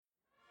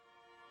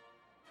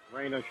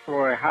Rain of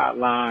Troy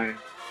hotline.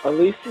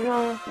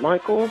 Alicia,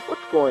 Michael,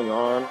 what's going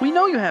on? We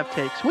know you have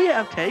takes. We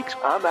have takes.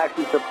 I'm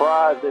actually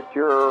surprised that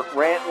your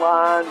rant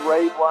line,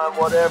 rave line,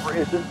 whatever,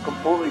 isn't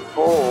completely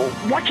full.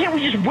 Why can't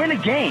we just win a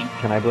game?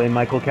 Can I blame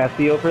Michael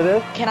Castillo for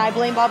this? Can I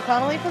blame Bob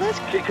Connolly for this?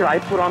 Could I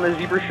put on a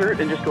zebra shirt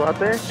and just go out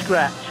there?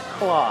 Scratch,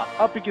 claw,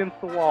 up against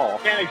the wall.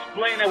 Can't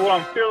explain it what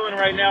I'm feeling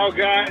right now,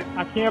 guys.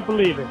 I can't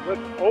believe it. Let's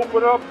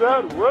open up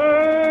that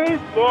race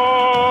line!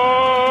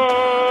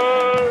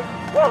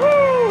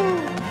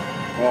 Woohoo!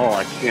 Oh,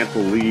 I can't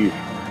believe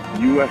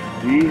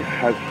USC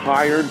has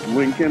hired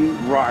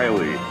Lincoln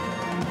Riley.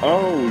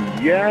 Oh,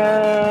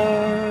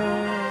 yeah.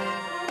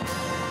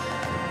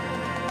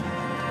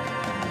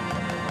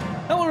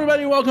 Hello,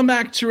 everybody. Welcome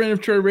back to Rain of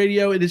Troy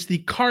Radio. It is the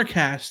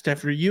CarCast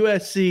after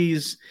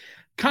USC's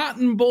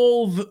Cotton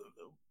Bowl.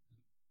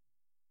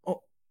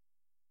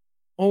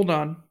 Hold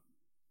on.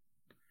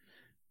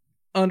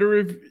 A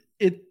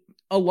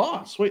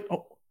loss. Wait,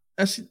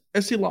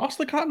 SC lost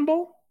the Cotton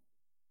Bowl?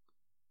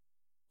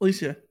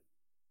 Alicia,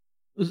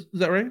 is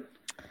that right?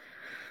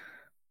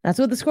 That's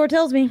what the score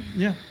tells me.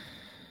 Yeah.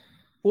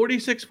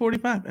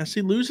 46-45. SC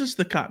loses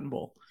the Cotton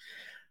Bowl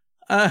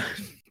to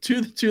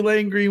the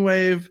Tulane Green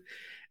Wave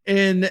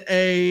in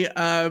a,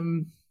 I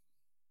don't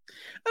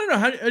know,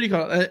 how do you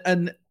call it?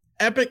 An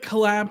epic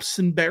collapse,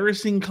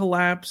 embarrassing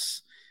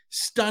collapse,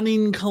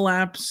 stunning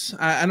collapse.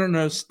 I don't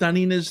know.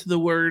 Stunning is the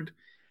word.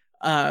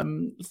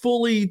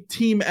 Fully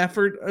team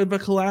effort of a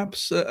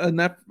collapse,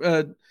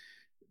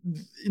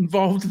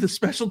 involved the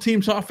special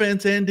teams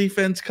offense and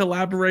defense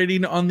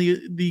collaborating on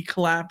the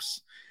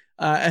collapse.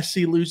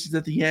 SC loses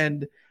at the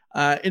end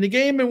in a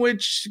game in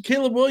which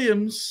Caleb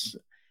Williams,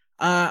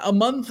 a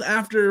month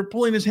after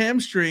pulling his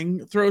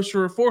hamstring, throws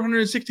for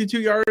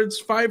 462 yards,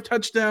 5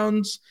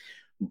 touchdowns.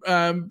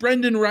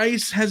 Brendan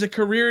Rice has a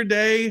career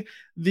day,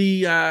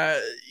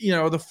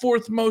 the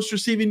fourth most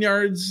receiving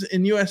yards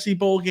in USC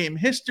bowl game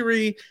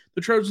history. The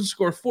Trojans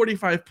score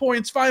 45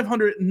 points,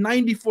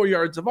 594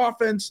 yards of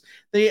offense.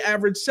 They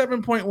average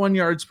 7.1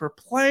 yards per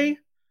play,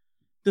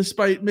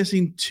 despite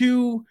missing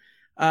 2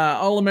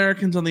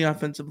 All-Americans on the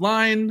offensive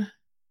line.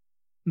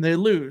 And they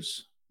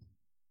lose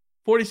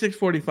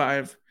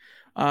 46-45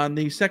 on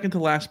the second to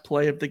last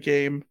play of the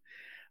game.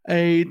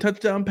 A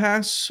touchdown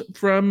pass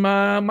from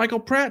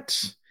Michael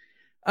Pratt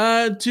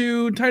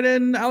to tight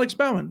end Alex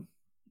Bowen.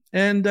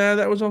 And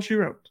that was all she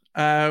wrote.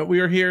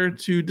 We are here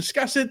to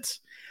discuss it.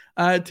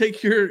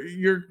 Take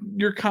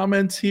your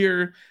comments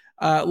here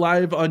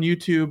live on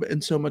YouTube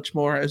and so much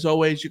more. As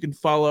always, you can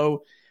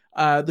follow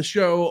the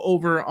show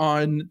over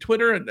on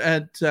Twitter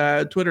at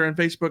Twitter and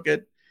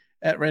Facebook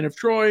at Rain of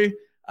Troy.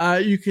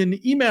 You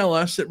can email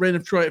us at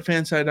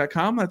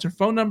rainoftroy@fanside.com. That's our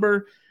phone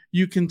number.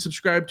 You can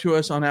subscribe to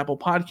us on Apple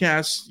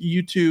Podcasts,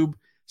 YouTube,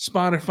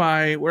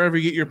 Spotify, wherever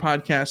you get your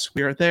podcasts.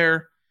 We are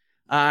there.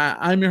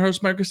 I'm your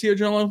host, Mike Castillo,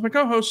 joined along with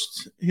my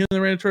co-host here in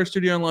the Rain of Troy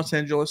studio in Los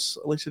Angeles,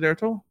 Alicia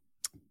D'Artola.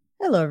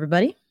 Hello,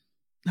 everybody.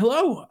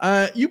 Hello.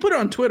 You put it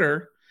on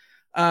Twitter.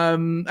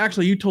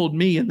 Actually, you told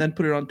me and then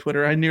put it on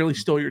Twitter. I nearly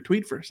stole your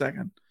tweet for a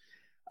second.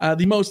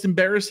 The most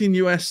embarrassing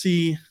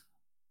USC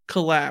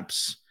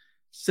collapse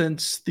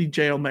since the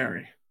Jail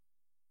Mary.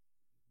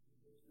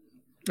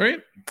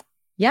 Right?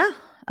 Yeah. Is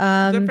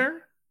that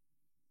fair?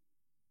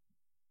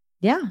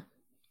 Yeah.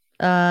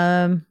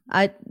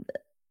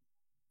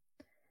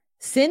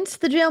 Since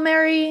the Jail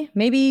Mary,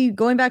 maybe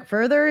going back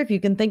further, if you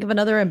can think of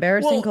another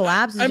embarrassing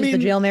collapse, the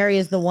Jail Mary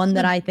is the one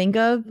that I think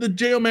of. The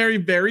Jail Mary,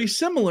 very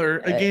similar,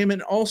 a game,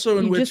 and also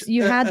in which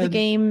you had the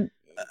game.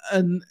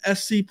 An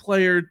SC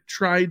player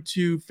tried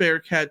to fair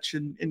catch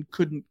and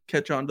couldn't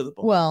catch onto the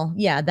ball. Well,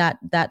 yeah,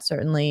 that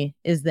certainly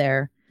is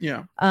there.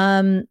 Yeah.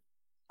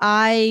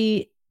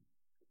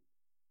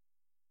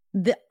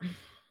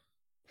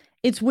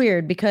 It's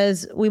weird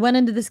because we went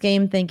into this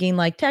game thinking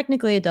like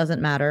technically it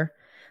doesn't matter,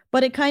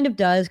 but it kind of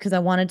does because I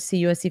wanted to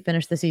see USC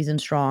finish the season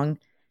strong.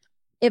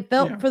 It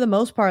felt for the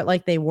most part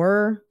like they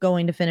were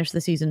going to finish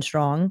the season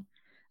strong.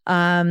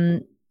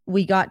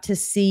 We got to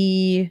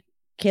see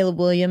Caleb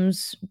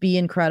Williams be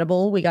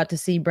incredible. We got to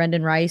see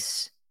Brendan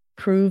Rice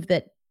prove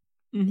that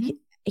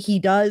he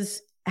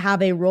does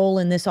have a role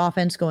in this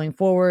offense going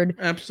forward.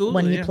 Absolutely.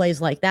 When he plays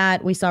like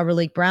that, we saw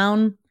Raleek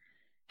Brown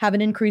have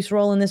an increased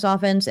role in this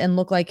offense and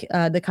look like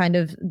the kind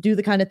of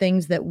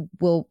things that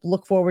we'll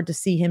look forward to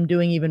see him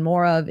doing even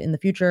more of in the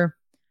future.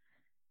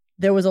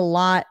 There was a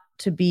lot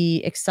to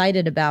be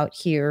excited about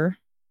here.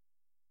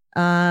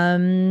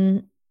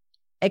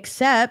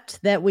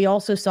 Except that we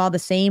also saw the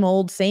same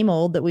old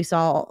that we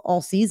saw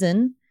all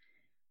season,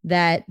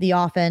 that the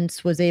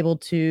offense was able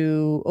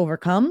to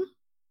overcome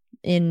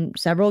in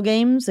several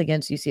games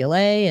against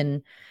UCLA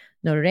and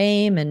Notre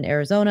Dame and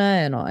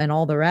Arizona and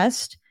all the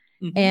rest.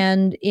 Mm-hmm.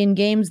 And in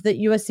games that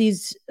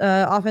USC's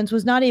offense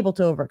was not able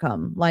to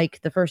overcome, like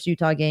the first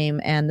Utah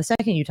game and the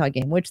second Utah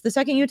game, which the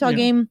second Utah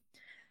game,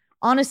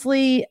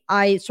 honestly,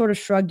 I sort of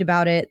shrugged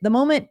about it. The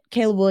moment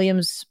Caleb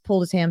Williams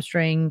pulled his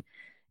hamstring,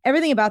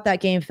 everything about that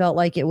game felt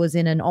like it was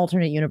in an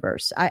alternate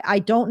universe. I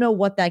don't know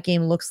what that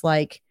game looks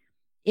like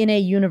in a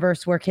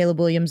universe where Caleb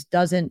Williams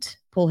doesn't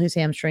pull his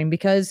hamstring,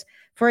 because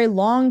for a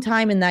long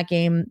time in that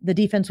game, the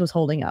defense was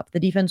holding up. The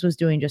defense was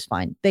doing just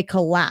fine. They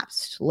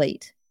collapsed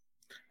late.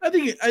 I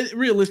think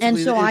realistically, And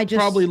so it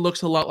probably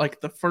looks a lot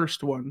like the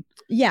first one.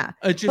 Yeah.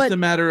 It's just a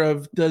matter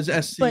of, does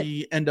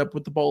SC end up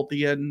with the ball at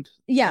the end?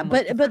 Yeah,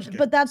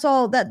 but that's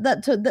all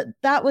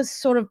that was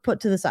sort of put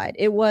to the side.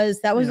 That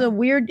was a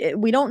weird,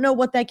 we don't know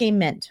what that game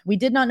meant. We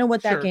did not know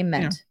what that game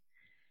meant.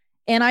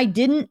 Yeah. And I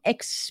didn't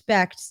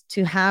expect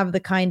to have the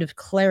kind of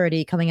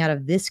clarity coming out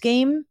of this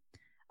game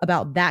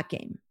about that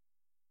game.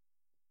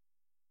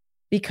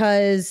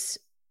 Because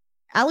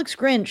Alex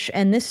Grinch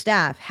and this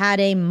staff had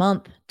a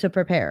month to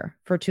prepare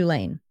for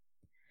Tulane.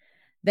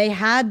 They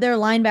had their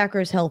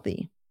linebackers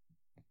healthy.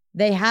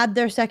 They had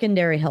their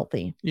secondary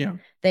healthy. Yeah.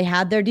 They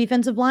had their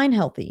defensive line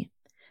healthy.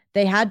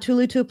 They had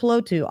Tulu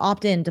Tuipulotu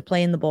opt in to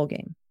play in the bowl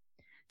game.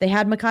 They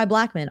had Mekhi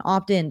Blackman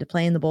opt in to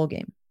play in the bowl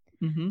game.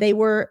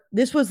 Mm-hmm.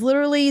 This was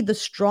literally the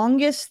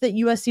strongest that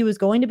USC was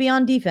going to be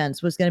on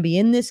defense, was going to be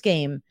in this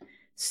game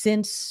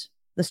since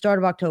the start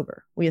of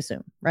October, we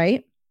assume,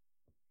 right?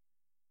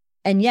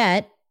 And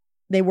yet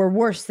they were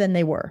worse than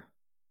they were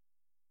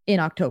in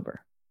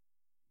October.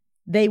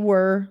 They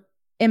were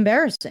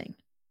embarrassing.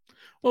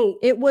 Well,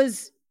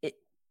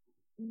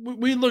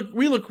 we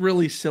look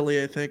really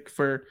silly, I think,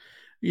 for,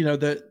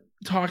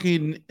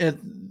 talking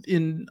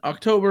in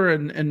October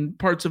and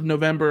parts of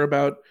November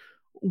about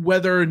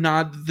whether or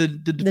not the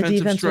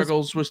defensive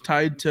struggles was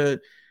tied to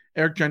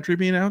Eric Gentry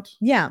being out.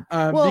 Yeah.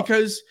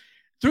 Because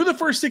through the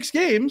first 6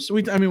 games,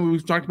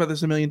 we've talked about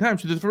this a million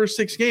times. Through the first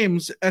 6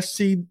 games,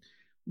 SC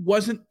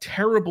wasn't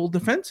terrible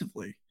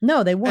defensively.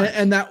 No, they weren't.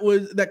 And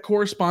that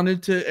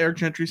corresponded to Eric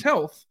Gentry's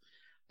health.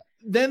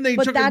 Then they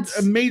took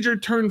a major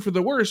turn for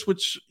the worse,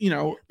 which,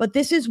 But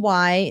this is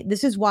why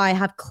I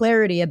have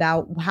clarity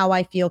about how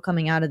I feel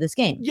coming out of this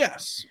game.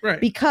 Yes,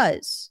 right.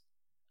 Because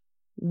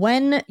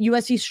when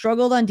USC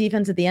struggled on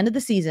defense at the end of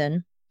the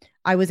season,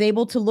 I was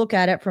able to look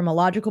at it from a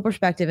logical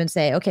perspective and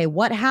say, okay,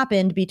 what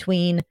happened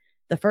between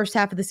the first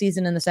half of the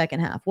season and the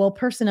second half? Well,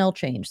 personnel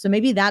changed. So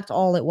maybe that's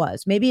all it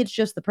was. Maybe it's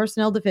just the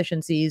personnel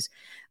deficiencies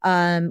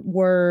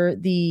were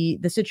the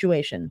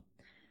situation.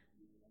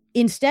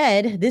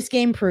 Instead, this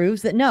game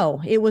proves that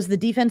no, it was the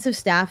defensive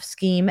staff,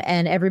 scheme,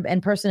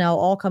 and personnel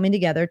all coming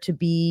together to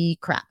be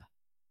crap.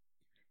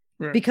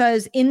 Right.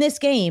 Because in this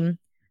game,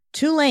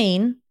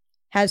 Tulane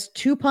has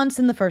 2 punts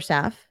in the first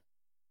half.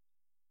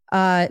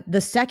 The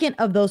second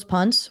of those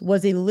punts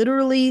was a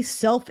literally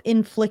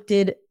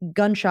self-inflicted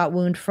gunshot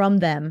wound from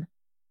them.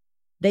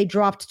 They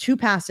dropped 2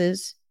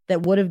 passes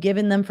that would have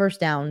given them first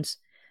downs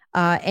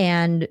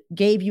and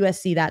gave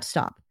USC that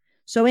stop.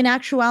 So in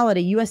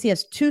actuality, USC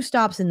has 2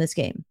 stops in this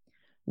game.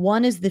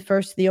 One is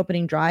the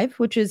opening drive,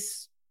 which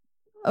is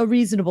a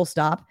reasonable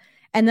stop.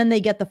 And then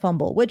they get the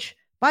fumble, which,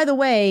 by the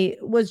way,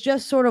 was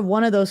just sort of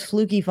one of those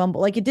fluky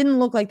fumble. Like, it didn't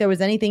look like there was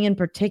anything in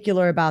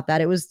particular about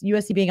that. It was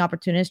USC being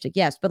opportunistic,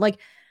 yes. But like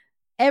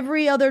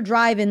every other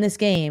drive in this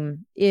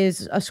game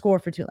is a score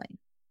for Tulane.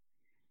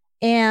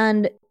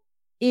 And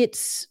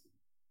it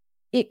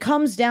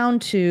comes down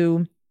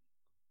to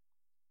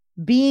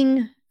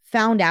being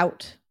found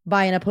out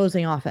by an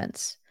opposing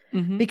offense.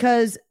 Mm-hmm.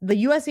 Because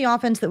the USC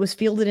offense that was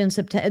fielded in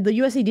September, the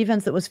USC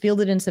defense that was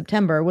fielded in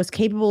September was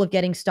capable of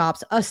getting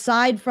stops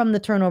aside from the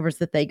turnovers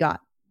that they got.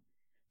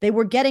 They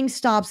were getting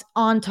stops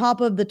on top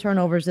of the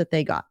turnovers that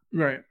they got.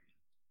 Right.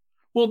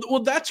 Well,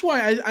 that's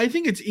why I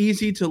think it's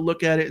easy to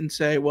look at it and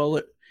say, well,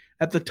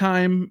 at the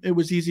time it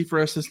was easy for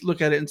us to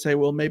look at it and say,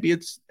 well, maybe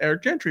it's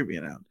Eric Gentry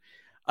being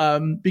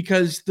out.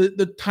 Because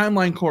the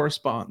timeline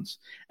corresponds.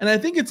 And I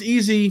think it's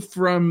easy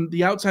from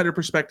the outsider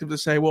perspective to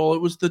say, well, it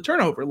was the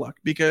turnover luck,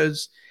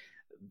 because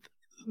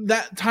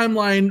that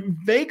timeline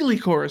vaguely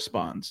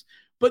corresponds.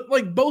 But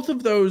like both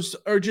of those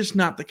are just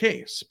not the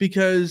case,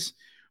 because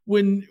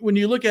when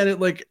you look at it,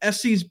 like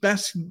SC's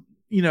best,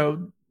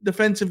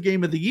 defensive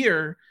game of the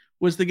year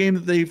was the game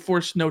that they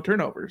forced no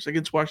turnovers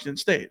against Washington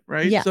State,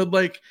 right? Yeah. So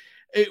like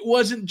it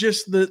wasn't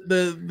just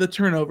the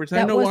turnovers.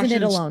 That wasn't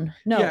it alone.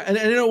 No. Yeah, and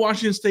I know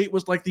Washington State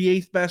was like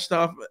the 8th best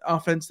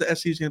offense that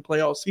SC is going to play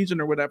all season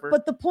or whatever.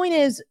 But the point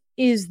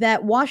is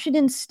that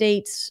Washington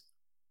State's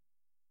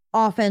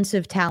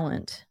offensive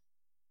talent,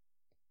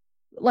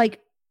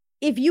 like,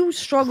 if you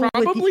struggle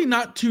probably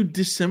not too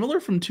dissimilar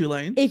from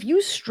Tulane. If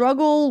you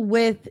struggle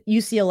with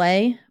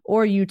UCLA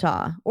or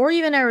Utah or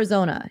even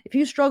Arizona, if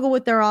you struggle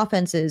with their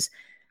offenses,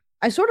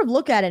 I sort of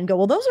look at it and go,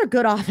 well, those are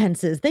good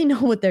offenses. They know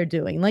what they're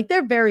doing. Like,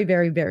 they're very,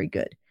 very, very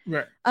good.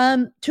 Right.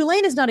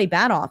 Tulane is not a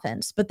bad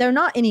offense, but they're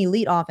not an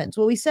elite offense.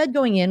 What we said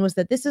going in was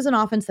that this is an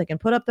offense that can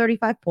put up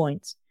 35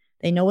 points.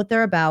 They know what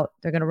they're about.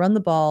 They're going to run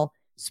the ball.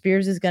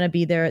 Spears is going to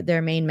be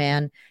their main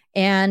man.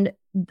 And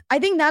I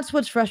think that's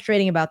what's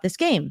frustrating about this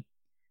game.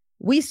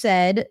 We've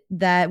said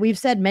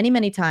many,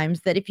 many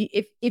times that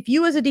if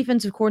you as a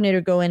defensive coordinator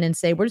go in and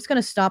say, we're just going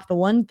to stop the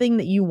one thing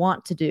that you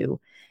want to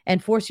do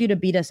and force you to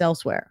beat us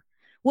elsewhere.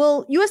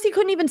 Well, USC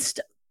couldn't even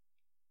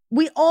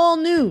we all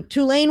knew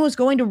Tulane was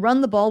going to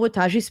run the ball with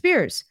Tyjae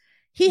Spears.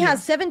 He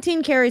has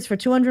 17 carries for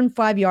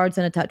 205 yards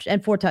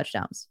and 4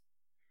 touchdowns.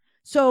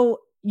 So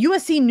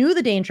USC knew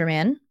the danger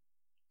man.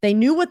 They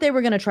knew what they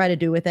were going to try to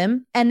do with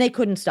him, and they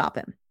couldn't stop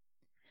him.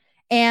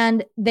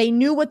 And they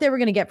knew what they were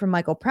going to get from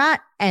Michael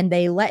Pratt, and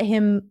they let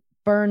him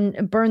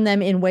burn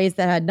them in ways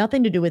that had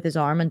nothing to do with his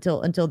arm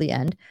until the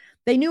end.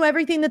 They knew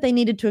everything that they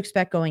needed to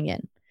expect going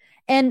in.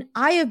 And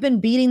I have been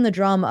beating the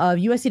drum of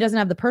USC doesn't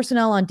have the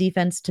personnel on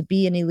defense to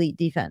be an elite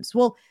defense.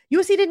 Well,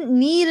 USC didn't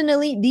need an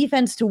elite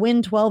defense to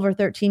win 12 or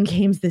 13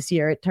 games this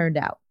year, it turned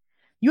out.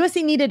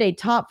 USC needed a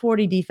top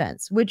 40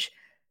 defense, which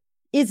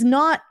is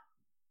not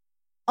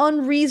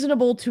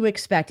unreasonable to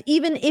expect.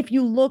 Even if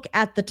you look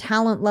at the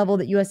talent level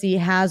that USC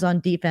has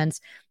on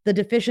defense, the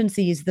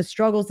deficiencies, the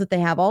struggles that they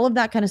have, all of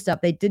that kind of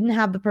stuff, they didn't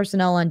have the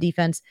personnel on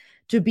defense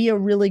to be a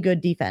really good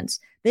defense.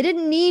 They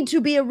didn't need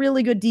to be a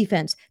really good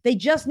defense. They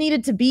just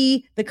needed to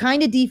be the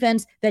kind of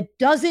defense that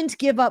doesn't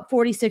give up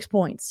 46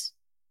 points.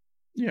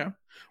 Yeah.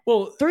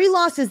 Well, 3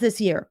 losses this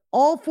year,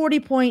 all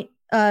 40-point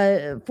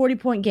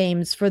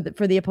games for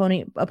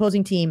the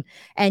opposing team,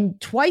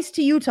 and twice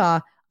to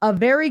Utah, a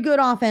very good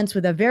offense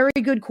with a very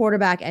good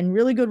quarterback and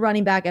really good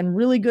running back and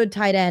really good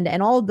tight end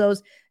and all of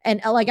those. And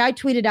like I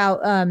tweeted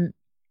out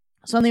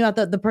something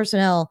about the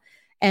personnel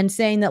and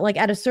saying that like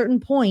at a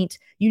certain point,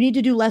 you need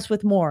to do less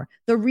with more.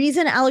 The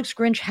reason Alex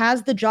Grinch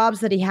has the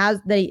jobs that he has,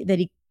 that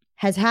he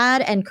has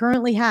had and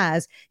currently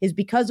has, is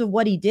because of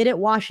what he did at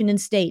Washington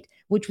State,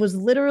 which was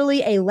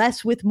literally a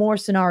less with more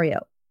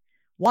scenario.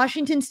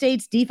 Washington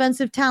State's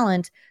defensive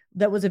talent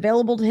that was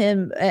available to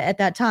him at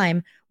that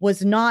time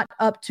was not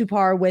up to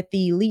par with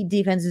the elite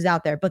defenses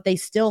out there, but they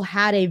still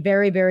had a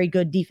very, very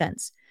good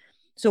defense.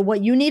 So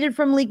what you needed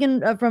from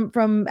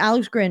from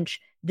Alex Grinch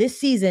this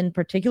season,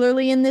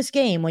 particularly in this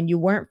game, when you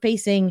weren't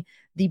facing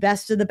the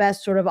best of the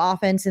best sort of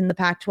offense in the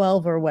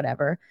Pac-12 or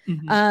whatever,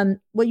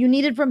 what you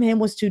needed from him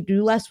was to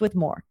do less with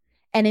more.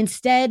 And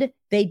instead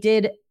they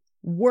did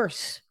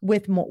worse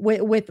with more,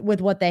 with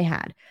what they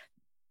had.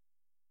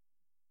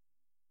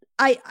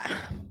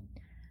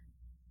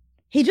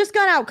 He just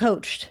got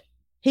outcoached.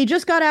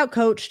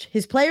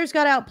 His players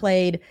got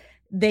outplayed.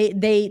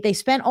 They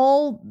spent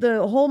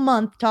the whole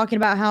month talking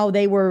about how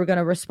they were going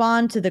to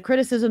respond to the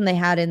criticism they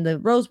had in the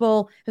Rose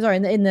Bowl. Sorry,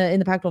 in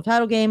the Pac-12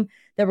 title game.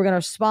 They were going to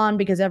respond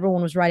because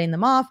everyone was writing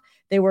them off.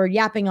 They were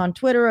yapping on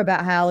Twitter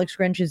about how Alex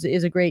Grinch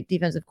is a great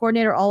defensive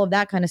coordinator. All of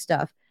that kind of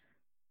stuff.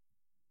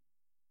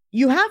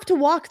 You have to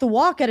walk the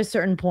walk at a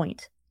certain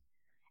point,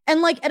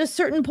 and like at a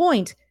certain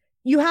point,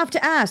 you have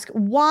to ask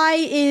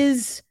why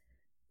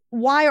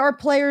are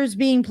players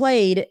being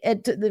played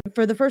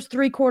for the first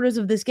 3 quarters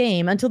of this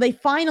game until they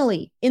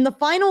finally, in the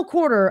final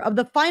quarter of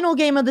the final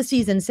game of the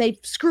season, say,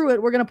 screw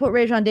it, we're going to put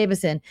Rajon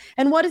Davis in.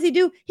 And what does he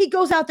do? He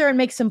goes out there and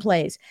makes some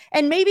plays.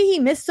 And maybe he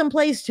missed some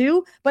plays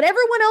too, but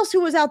everyone else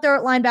who was out there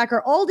at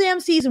linebacker all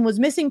damn season was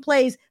missing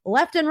plays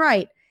left and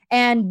right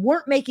and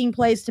weren't making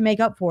plays to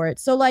make up for it.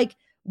 So like,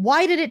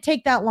 why did it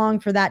take that long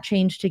for that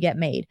change to get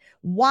made?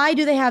 Why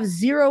do they have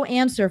zero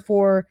answer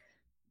for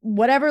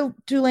whatever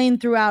Tulane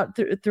threw out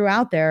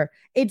there?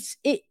 It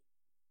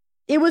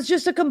was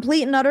just a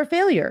complete and utter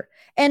failure.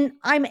 And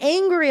I'm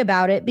angry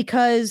about it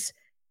because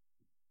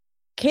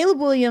Caleb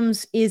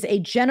Williams is a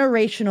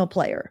generational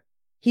player.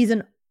 He's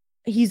a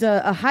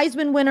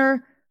Heisman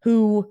winner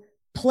who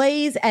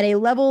plays at a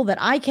level that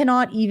I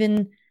cannot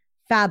even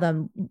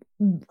fathom.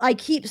 I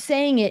keep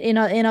saying it in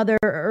other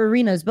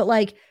arenas, but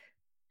like,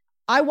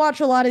 I watch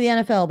a lot of the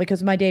NFL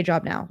because of my day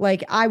job now.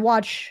 Like, I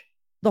watch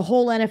the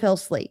whole NFL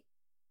slate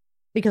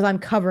because I'm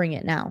covering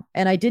it now.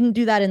 And I didn't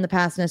do that in the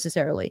past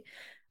necessarily.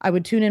 I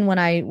would tune in when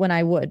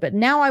I would, but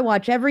now I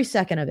watch every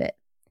second of it.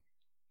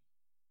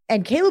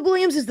 And Caleb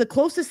Williams is the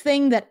closest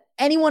thing that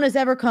anyone has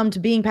ever come to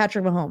being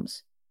Patrick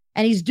Mahomes.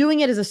 And he's doing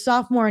it as a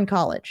sophomore in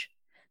college.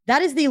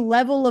 That is the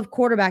level of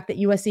quarterback that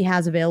USC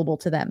has available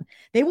to them.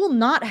 They will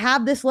not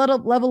have this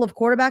level of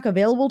quarterback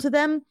available to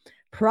them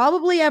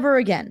probably ever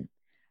again.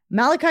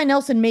 Malachi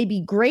Nelson may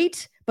be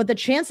great, but the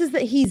chances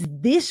that he's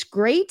this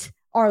great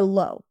are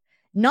low.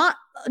 Not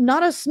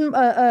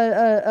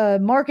a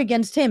mark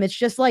against him. It's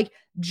just like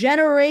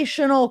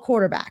generational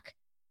quarterback,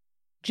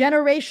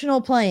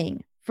 generational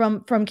playing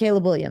from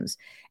Caleb Williams.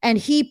 And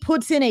he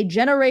puts in a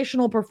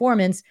generational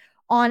performance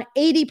on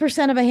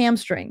 80% of a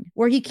hamstring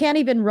where he can't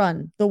even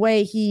run the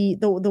way he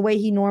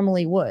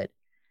normally would.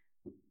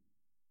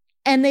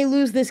 And they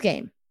lose this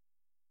game.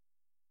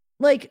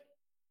 Like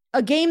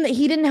a game that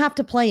he didn't have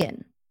to play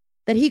in,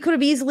 that he could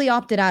have easily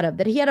opted out of,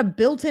 that he had a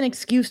built-in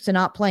excuse to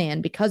not play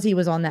in because he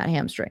was on that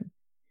hamstring.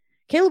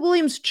 Caleb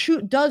Williams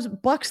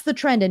bucks the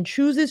trend and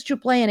chooses to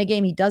play in a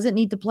game he doesn't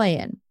need to play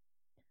in.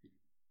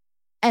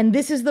 And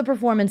this is the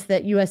performance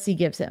that USC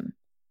gives him.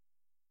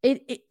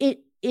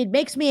 It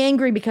makes me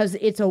angry because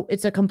it's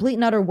a complete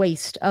and utter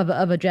waste of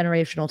a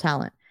generational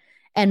talent.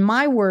 And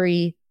my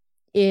worry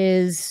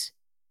is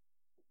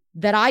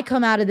that I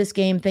come out of this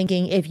game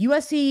thinking if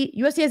USC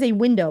has a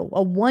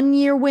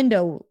 1-year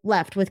window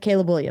left with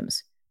Caleb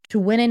Williams to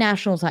win a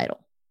national title,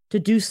 to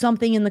do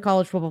something in the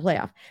college football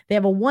playoff. They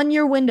have a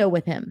 1-year window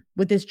with him,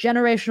 with this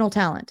generational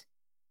talent.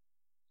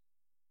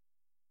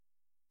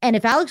 And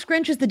if Alex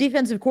Grinch is the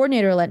defensive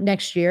coordinator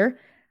next year,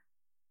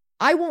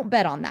 I won't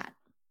bet on that.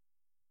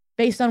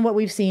 based on what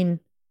we've seen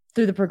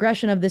through the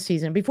progression of this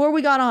season. Before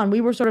we got on,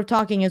 we were sort of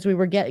talking as we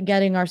were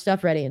getting our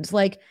stuff ready. And it's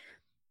like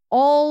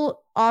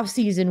all off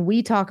season,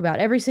 we talk about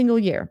every single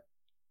year.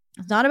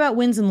 It's not about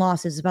wins and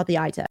losses. It's about the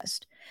eye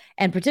test,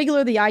 and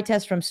particularly the eye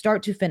test from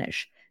start to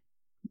finish.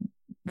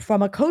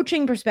 From a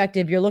coaching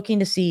perspective, you're looking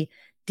to see,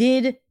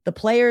 did the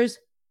players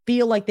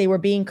feel like they were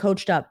being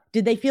coached up?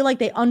 Did they feel like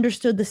they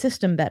understood the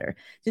system better?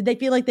 Did they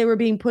feel like they were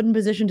being put in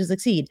position to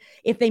succeed?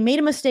 If they made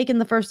a mistake in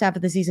the first half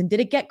of the season, did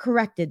it get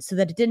corrected so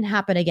that it didn't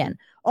happen again?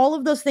 All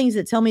of those things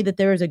that tell me that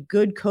there is a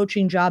good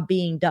coaching job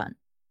being done.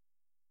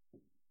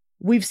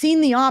 We've seen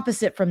the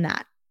opposite from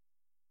that,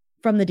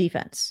 from the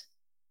defense.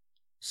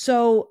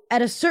 So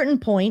at a certain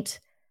point,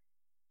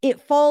 it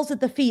falls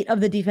at the feet of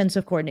the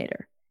defensive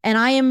coordinator. And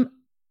I am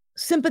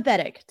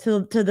sympathetic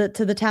to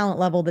the talent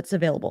level that's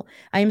available.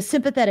 I am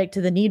sympathetic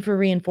to the need for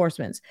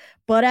reinforcements.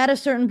 But at a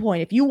certain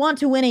point, if you want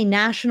to win a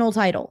national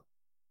title,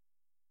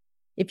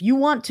 if you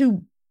want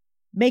to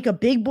make a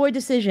big boy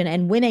decision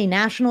and win a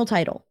national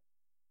title,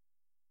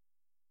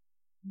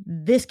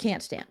 this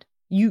can't stand.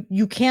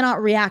 You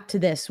cannot react to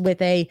this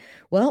with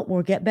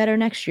we'll get better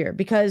next year,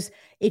 because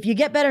if you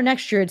get better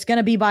next year, it's going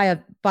to be by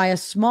a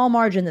small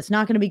margin that's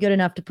not going to be good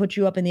enough to put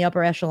you up in the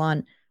upper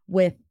echelon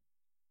with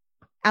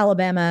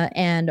Alabama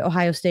and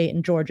Ohio State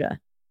and Georgia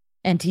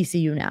and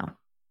TCU now.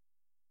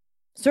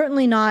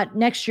 Certainly not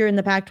next year in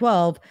the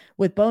Pac-12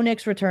 with Bo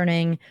Nix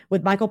returning,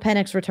 with Michael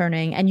Penix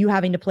returning, and you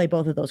having to play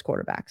both of those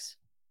quarterbacks.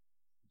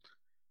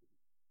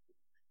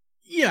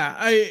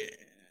 Yeah,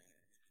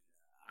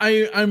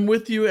 I'm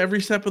with you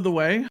every step of the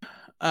way.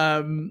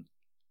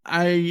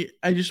 I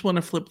just want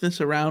to flip this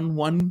around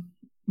one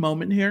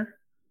moment here.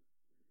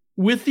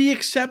 With the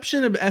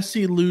exception of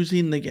SC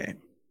losing the game,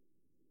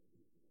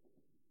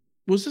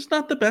 was this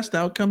not the best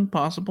outcome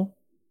possible?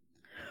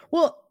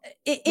 Well,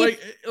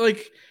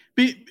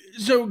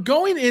 so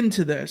going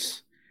into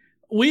this,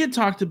 we had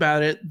talked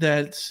about it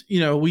that,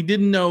 we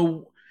didn't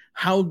know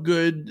how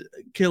good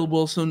Caleb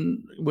Williams,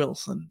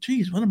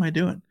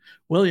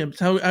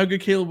 how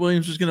good Caleb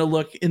Williams was going to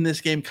look in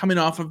this game coming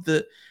off of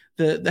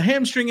the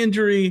hamstring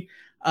injury.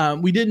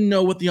 We didn't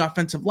know what the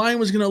offensive line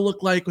was going to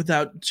look like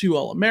without two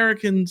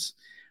All-Americans.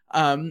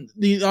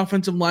 The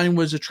offensive line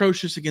was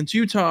atrocious against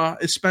Utah,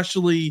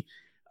 especially,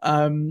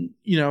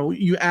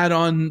 you add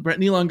on Brett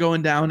Nealon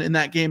going down in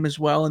that game as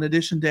well, in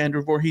addition to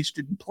Andrew Voorhees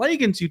didn't play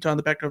against Utah in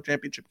the Pac-12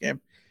 championship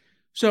game.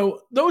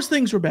 So those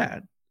things were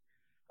bad.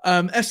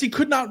 SC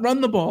could not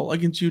run the ball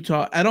against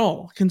Utah at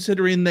all,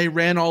 considering they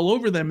ran all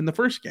over them in the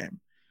first game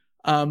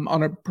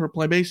on a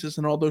per-play basis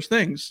and all those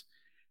things.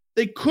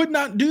 They could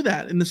not do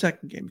that in the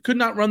second game. Could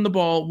not run the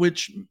ball,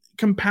 which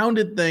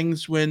compounded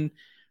things when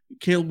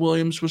Caleb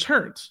Williams was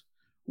hurt.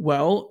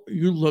 Well,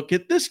 you look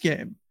at this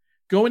game.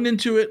 Going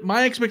into it,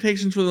 my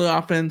expectations for the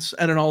offense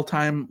at an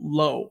all-time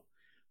low.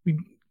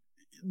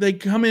 They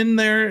come in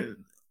there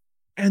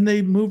and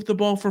they moved the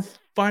ball for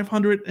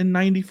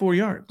 594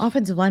 yards.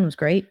 Offensive line was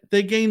great.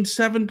 They gained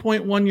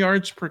 7.1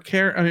 yards per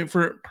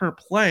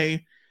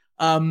play.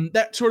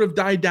 That sort of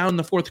died down in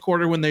the fourth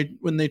quarter when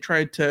they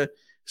tried to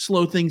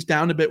slow things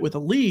down a bit with a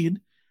lead.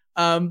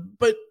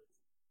 But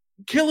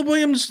Caleb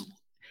Williams,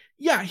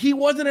 yeah, he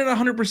wasn't at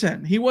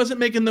 100%. He wasn't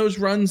making those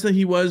runs that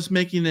he was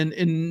making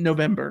in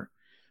November.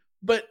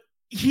 But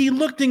he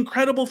looked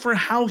incredible for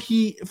how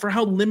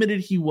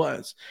limited he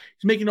was.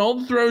 He's making all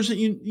the throws that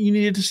you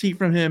needed to see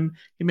from him.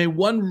 He made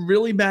one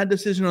really bad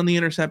decision on the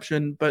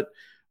interception, but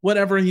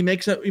whatever, he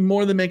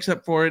more than makes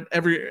up for it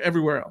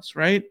everywhere else,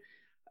 right?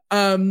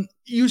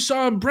 You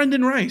saw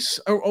Brendan Rice,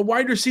 a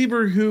wide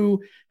receiver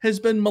who has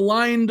been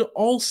maligned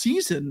all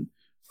season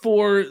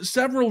for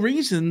several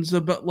reasons,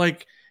 about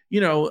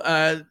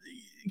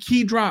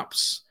key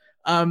drops,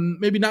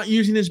 maybe not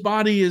using his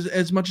body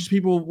as much as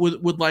people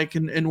would like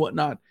and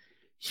whatnot.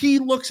 He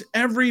looks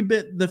every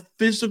bit the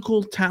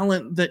physical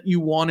talent that you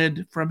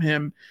wanted from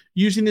him,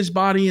 using his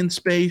body in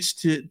space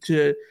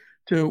to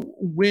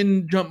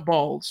win jump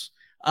balls,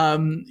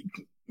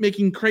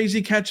 making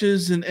crazy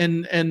catches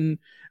and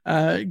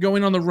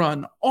going on the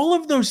run. All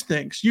of those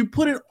things, you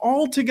put it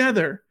all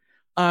together,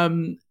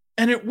 and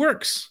it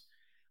works.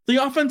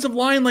 The offensive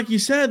line, like you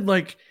said,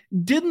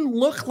 didn't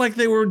look like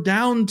they were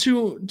down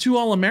two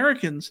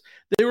All-Americans.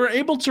 They were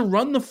able to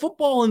run the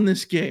football in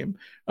this game.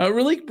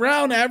 Raleek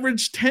Brown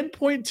averaged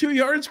 10.2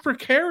 yards per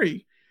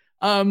carry.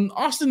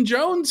 Austin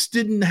Jones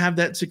didn't have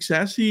that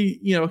success.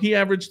 He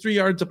averaged 3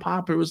 yards a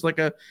pop. It was like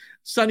a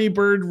Sunny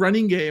Bird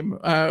running game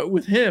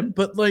with him.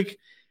 But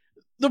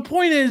the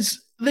point is,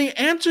 they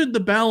answered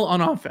the bell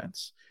on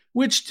offense,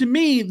 which to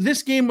me,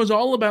 this game was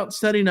all about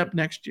setting up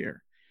next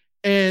year.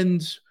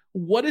 And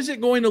what is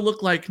it going to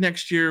look like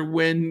next year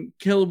when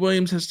Caleb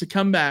Williams has to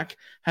come back,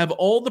 have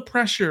all the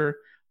pressure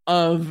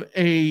of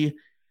winning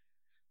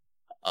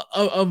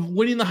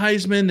the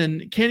Heisman,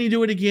 and can he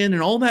do it again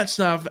and all that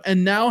stuff,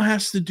 and now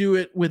has to do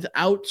it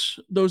without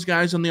those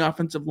guys on the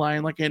offensive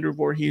line like Andrew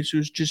Voorhees,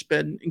 who's just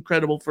been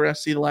incredible for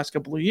SC the last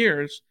couple of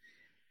years.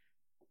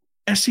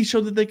 SC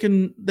showed that they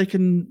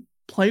can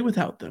play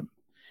without them.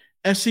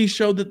 SC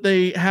showed that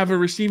they have a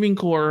receiving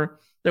core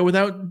that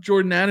without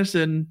Jordan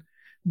Addison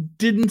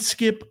didn't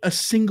skip a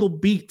single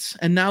beat.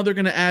 And now they're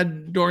going to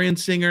add Dorian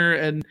Singer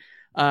and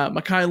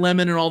Mekhi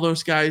Lemon and all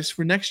those guys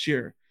for next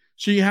year.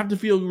 So you have to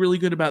feel really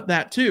good about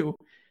that too.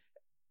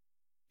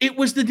 It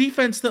was the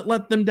defense that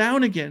let them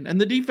down again, and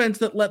the defense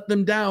that let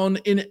them down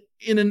in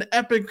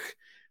epic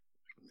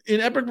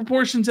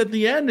proportions at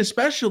the end,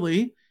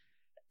 especially.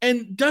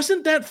 And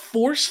doesn't that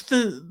force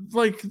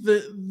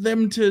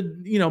them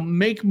to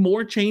make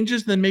more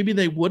changes than maybe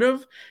they would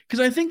have? Because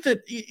I think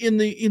that in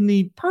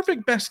the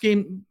perfect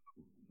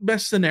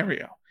best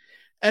scenario,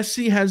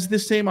 SC has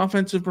this same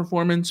offensive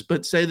performance,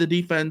 but say the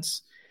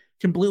defense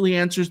completely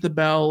answers the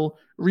bell,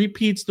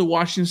 repeats the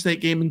Washington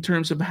State game in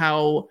terms of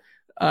how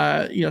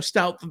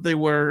stout that they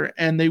were,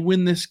 and they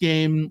win this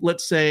game,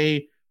 let's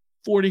say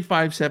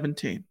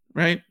 45-17,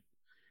 right?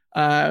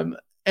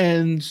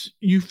 And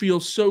you feel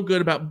so good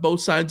about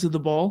both sides of the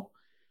ball.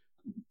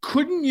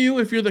 Couldn't you,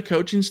 if you're the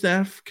coaching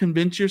staff,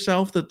 convince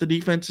yourself that the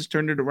defense has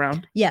turned it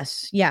around?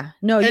 Yes. Yeah.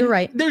 No, you're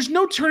right. There's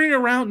no turning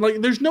around. Like,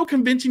 there's no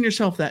convincing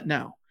yourself that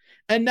now.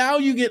 And now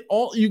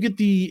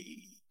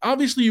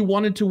obviously you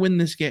wanted to win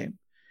this game,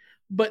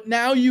 but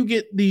now you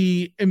get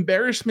the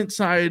embarrassment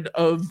side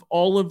of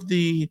all of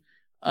the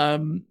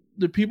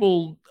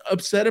people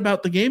upset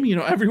about the game.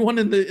 Everyone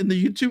in the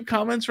YouTube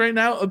comments right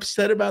now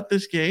upset about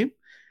this game.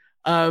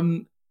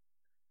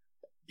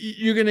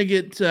 You're going to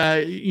get,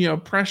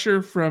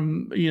 pressure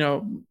from,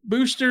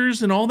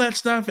 boosters and all that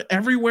stuff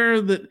everywhere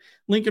that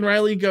Lincoln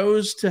Riley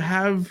goes to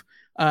have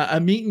a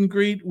meet and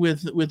greet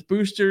with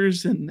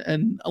boosters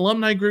and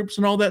alumni groups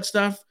and all that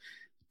stuff.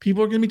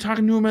 People are going to be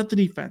talking to him about the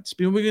defense.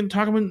 People are going to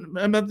talk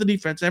about the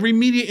defense. Every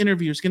media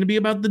interview is going to be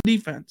about the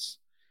defense.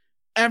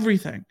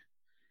 Everything.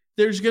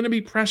 There's going to be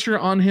pressure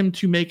on him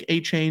to make a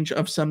change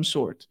of some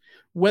sort,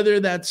 whether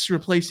that's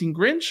replacing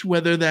Grinch,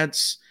 whether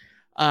that's,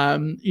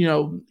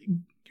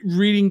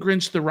 reading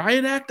Grinch the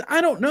Riot Act. I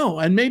don't know.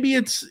 And maybe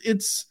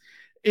it's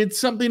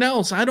something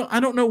else. I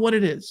don't know what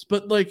it is,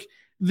 but like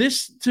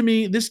this, to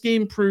me, this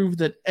game proved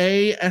that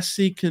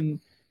SC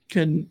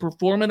can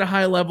perform at a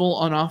high level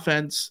on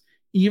offense,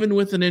 even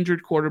with an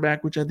injured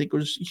quarterback, which I think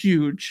was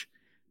huge.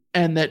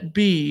 And that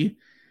B,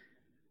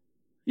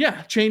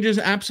 changes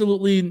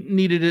absolutely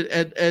needed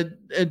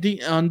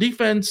on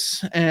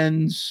defense.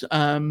 And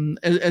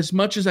as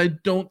much as I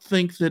don't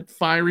think that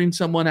firing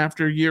someone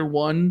after year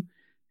one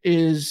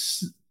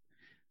is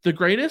the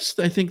greatest,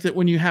 I think that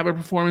when you have a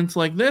performance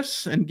like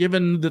this, and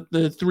given that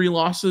the 3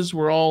 losses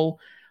were all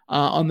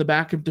on the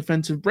back of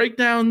defensive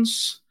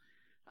breakdowns,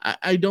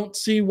 I don't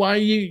see why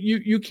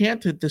you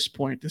can't at this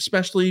point,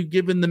 especially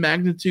given the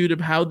magnitude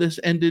of how this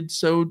ended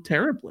so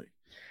terribly.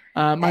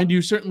 Mind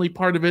you, certainly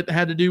part of it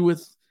had to do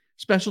with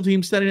special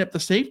teams setting up the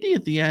safety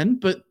at the end,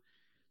 but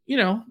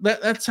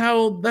that's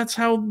how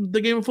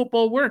the game of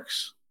football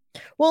works.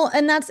 Well,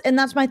 and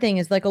that's my thing,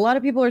 is like a lot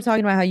of people are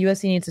talking about how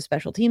USC needs a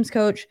special teams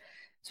coach.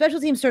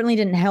 Special teams certainly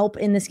didn't help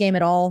in this game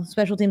at all.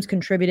 Special teams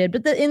contributed,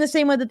 but in the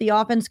same way that the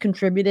offense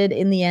contributed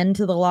in the end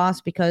to the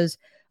loss because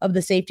of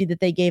the safety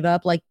that they gave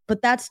up,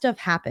 but that stuff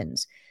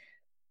happens.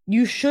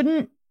 You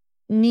shouldn't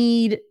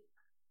need,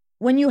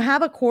 when you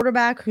have a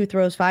quarterback who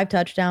throws 5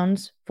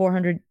 touchdowns,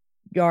 400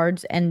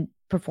 yards, and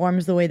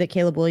performs the way that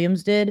Caleb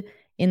Williams did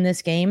in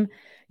this game,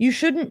 you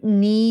shouldn't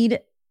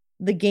need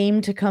the game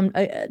to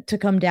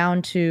come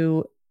down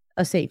to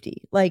a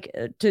safety,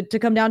 to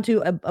come down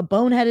to a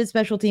boneheaded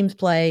special teams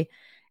play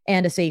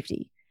and a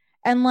safety.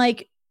 And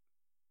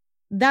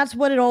that's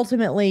what it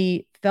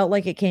ultimately felt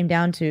like it came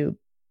down to.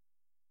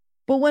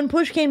 But when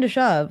push came to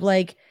shove,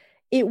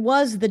 it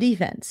was the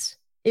defense.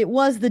 It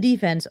was the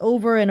defense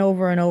over and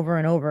over and over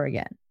and over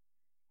again.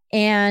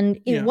 And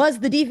it was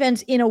the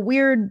defense in a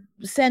weird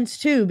sense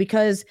too,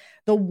 because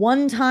the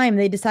one time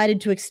they decided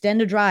to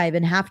extend a drive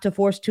and have to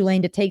force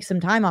Tulane to take some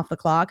time off the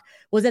clock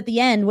was at the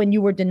end when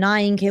you were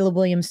denying Caleb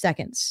Williams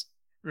seconds.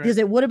 Right. Because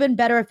it would have been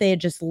better if they had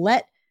just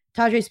let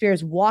Tyjae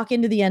Spears walk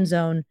into the end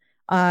zone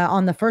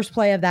on the first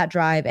play of that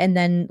drive and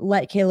then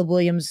let Caleb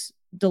Williams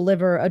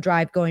deliver a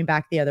drive going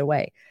back the other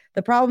way.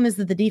 The problem is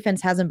that the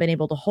defense hasn't been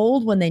able to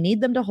hold when they need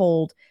them to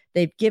hold.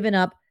 They've given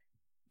up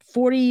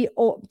 40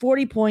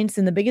 points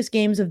in the biggest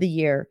games of the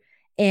year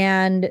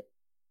and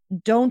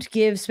don't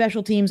give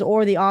special teams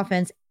or the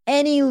offense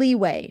any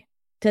leeway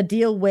to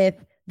deal with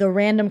the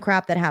random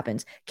crap that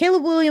happens.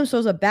 Caleb Williams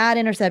throws a bad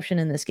interception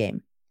in this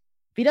game.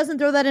 If he doesn't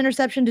throw that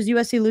interception, does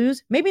USC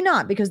lose? Maybe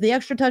not, because the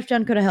extra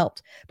touchdown could have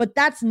helped. But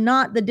that's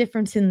not the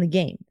difference in the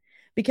game,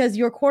 because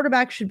your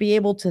quarterback should be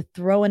able to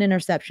throw an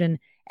interception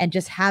and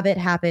just have it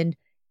happen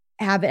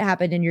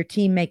and your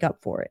team make up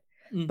for it.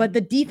 Mm-hmm. But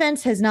the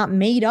defense has not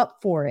made up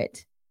for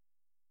it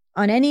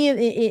on any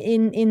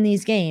in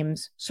these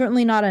games,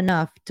 certainly not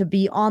enough to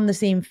be on the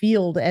same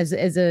field as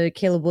a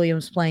Caleb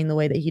Williams playing the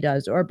way that he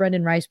does, or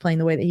Brendan Rice playing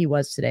the way that he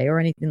was today, or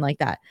anything like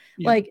that.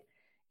 Yeah.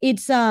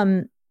 It's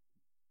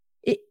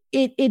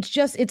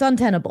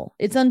untenable.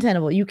 It's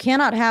untenable. You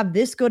cannot have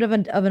this good of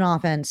an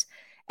offense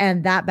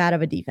and that bad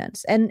of a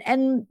defense.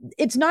 And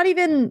it's not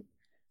even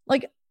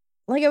like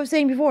I was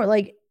saying before,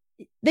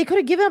 they could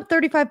have given up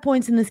 35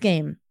 points in this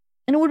game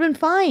and it would have been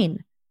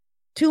fine.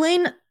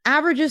 Tulane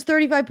averages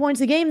 35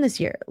 points a game this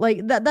year.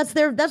 Like that's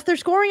their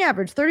scoring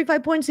average,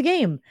 35 points a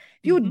game.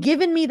 If you had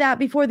given me that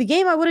before the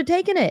game, I would have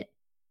taken it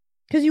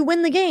because you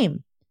win the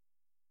game.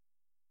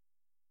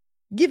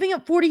 Giving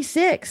up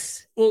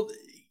 46. Well,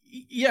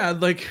 yeah,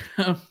 like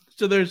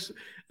so there's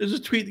a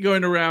tweet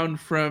going around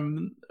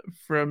from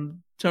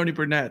Tony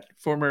Burnett,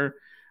 former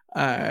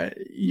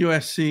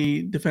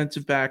USC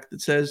defensive back,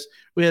 that says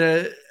we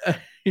had a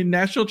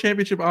national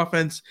championship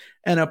offense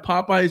and a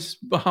Popeyes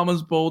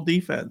Bahamas Bowl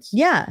defense.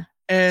 Yeah.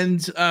 And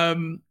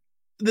the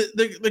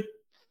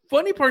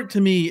funny part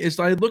to me is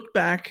I look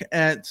back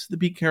at the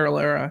Pete Carroll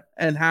era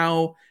and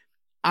how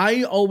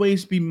I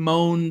always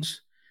bemoaned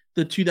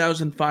the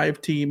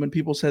 2005 team when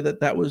people said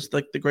that was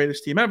like the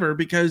greatest team ever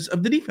because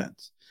of the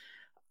defense.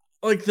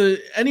 Like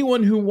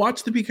anyone who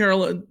watched the Pete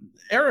Carroll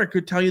era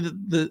could tell you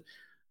that the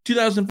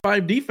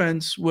 2005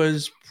 defense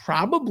was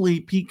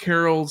probably Pete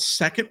Carroll's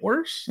second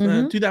worst.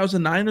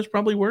 2009 was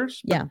probably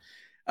worse. Yeah.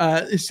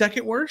 His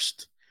second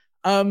worst.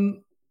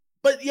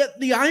 But yet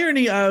the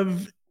irony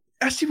of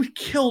SC would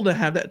kill to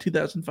have that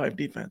 2005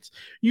 defense.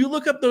 You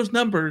look up those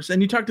numbers,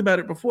 and you talked about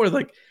it before,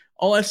 like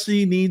all SC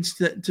needs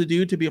to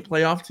do to be a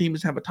playoff team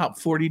is have a top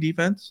 40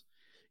 defense.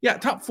 Yeah,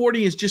 top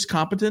 40 is just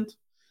competent.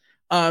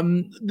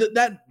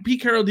 That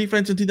Pete Carroll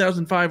defense in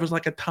 2005 was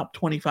like a top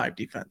 25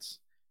 defense,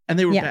 and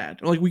they were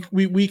bad. Like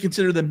we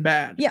consider them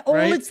bad. Yeah, well,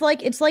 right? it's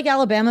like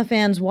Alabama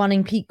fans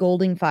wanting Pete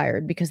Golding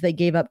fired because they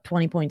gave up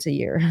 20 points a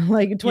year.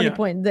 Like 20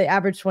 point, they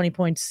average 20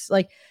 points.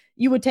 Like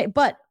you would take,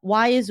 but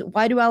why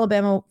do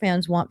Alabama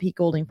fans want Pete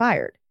Golding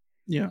fired?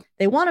 Yeah,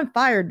 they want him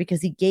fired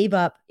because he gave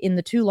up in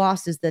the two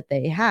losses that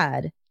they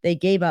had. They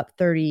gave up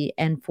 30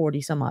 and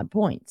 40 some odd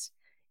points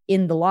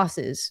in the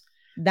losses.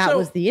 That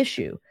was the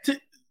issue.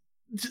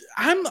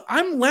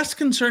 I'm less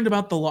concerned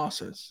about the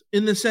losses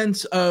in the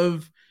sense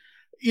of,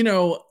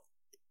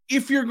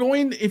 if you're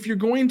going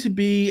to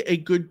be a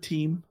good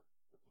team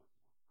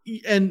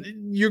and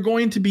you're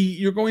going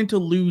to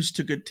lose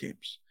to good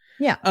teams.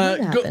 Yeah.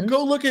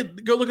 Go look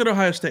at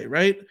Ohio State,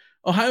 right?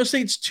 Ohio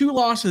State's two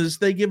losses,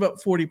 they give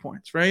up 40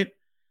 points, right?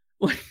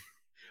 Like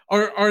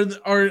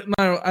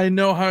now I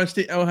know Ohio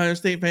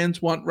State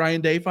fans want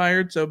Ryan Day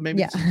fired, so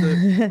maybe it's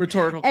just a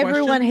rhetorical question.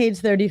 Everyone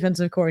hates their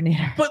defensive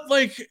coordinator. But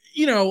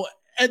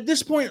at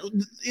this point,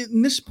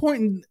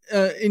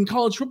 in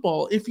college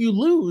football, if you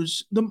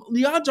lose,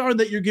 the odds are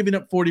that you're giving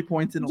up 40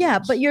 points in a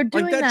loss. But you're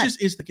doing that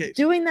just is the case.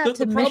 Doing that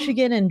to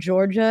Michigan and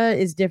Georgia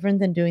is different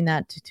than doing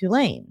that to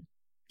Tulane.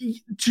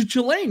 To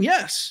Tulane,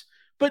 yes.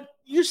 But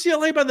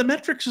UCLA by the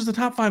metrics is the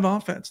top 5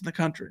 offense in the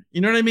country. You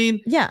know what I mean?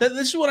 Yeah.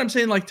 This is what I'm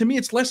saying. Like, to me,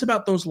 it's less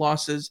about those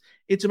losses.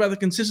 It's about the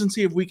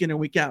consistency of week in and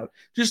week out.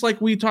 Just like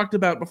we talked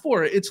about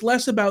before, it's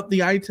less about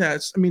the eye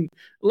test. I mean,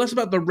 less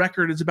about the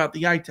record. It's about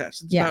the eye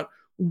test. It's about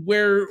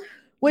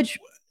which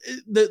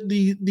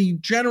the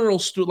general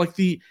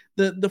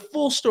the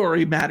full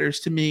story matters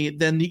to me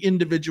than the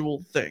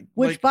individual thing.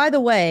 Which, by the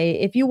way,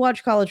 if you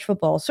watch college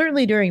football,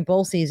 certainly during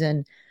bowl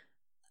season,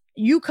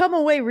 you come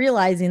away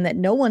realizing that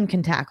no one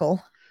can tackle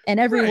and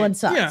everyone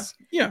sucks.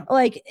 Yeah.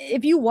 Like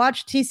if you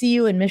watch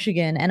TCU and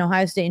Michigan and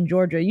Ohio State and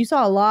Georgia, you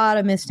saw a lot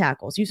of missed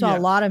tackles. You saw a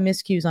lot of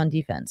miscues on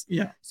defense.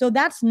 Yeah. So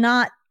that's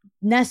not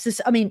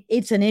necessary. I mean,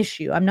 it's an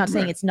issue. I'm not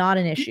saying it's not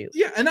an issue.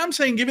 Yeah, and I'm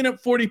saying giving up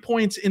 40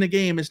 points in a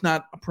game is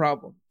not a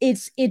problem.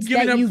 It's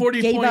giving up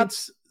 40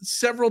 points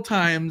several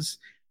times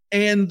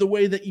and the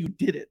way that you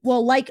did it.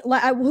 Well,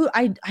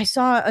 I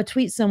saw a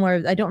tweet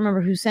somewhere. I don't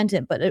remember who sent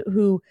it, but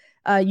who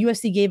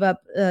USC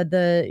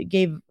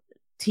gave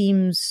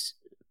teams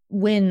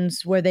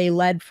wins where they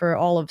led for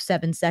all of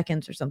 7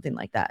 seconds or something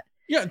like that.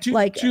 Yeah,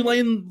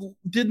 Tulane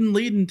didn't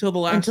lead until the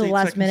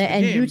last minute,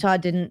 and Utah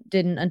didn't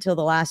until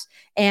the last.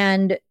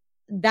 And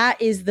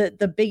that is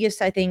the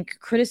biggest, I think,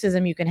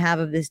 criticism you can have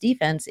of this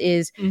defense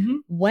is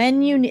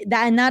when you need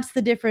that, and that's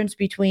the difference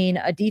between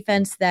a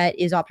defense that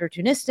is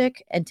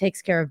opportunistic and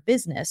takes care of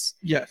business.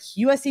 Yes,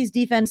 USC's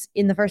defense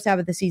in the first half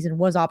of the season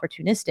was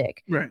opportunistic.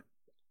 Right.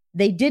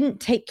 They didn't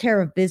take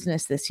care of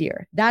business this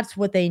year. That's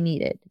what they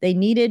needed. They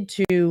needed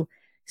to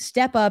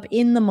step up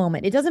in the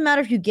moment. It doesn't matter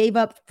if you gave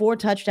up 4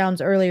 touchdowns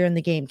earlier in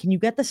the game. Can you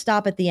get the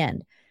stop at the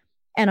end?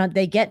 And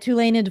they get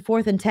Tulane into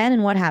 4th and 10,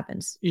 and what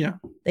happens? Yeah.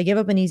 They give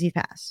up an easy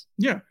pass.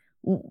 Yeah.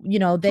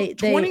 They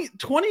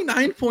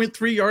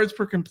 29.3 yards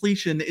per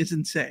completion is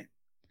insane.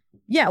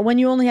 Yeah, when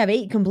you only have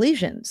 8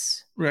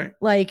 completions. Right.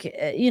 Like,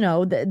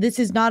 this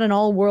is not an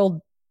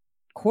all-world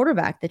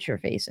quarterback that you're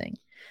facing.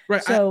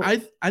 Right. So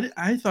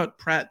I thought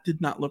Pratt did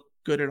not look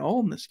good at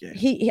all in this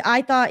game.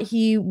 I thought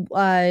he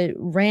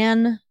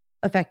ran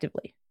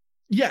effectively.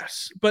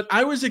 Yes, but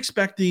I was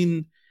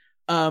expecting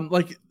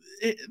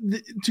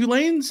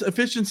Tulane's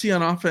efficiency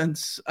on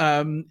offense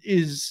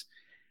is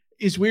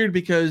weird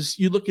because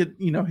you look at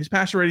his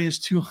passer rating is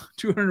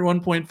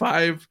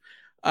 201.5,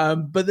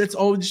 but that's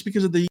all just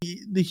because of the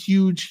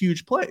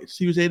huge plays.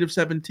 He was 8 of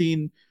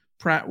 17,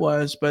 Pratt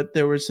was, but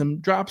there were some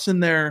drops in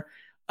there.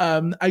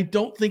 I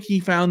don't think he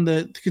found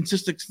the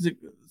consistent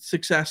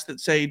success that,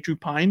 say, Drew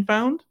Pine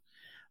found.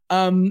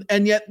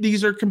 And yet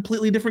these are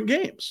completely different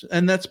games.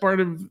 And that's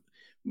part of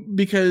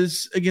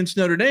because against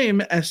Notre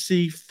Dame,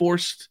 SC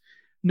forced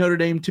Notre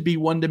Dame to be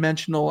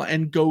one-dimensional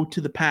and go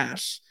to the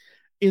pass.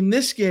 In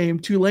this game,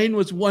 Tulane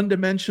was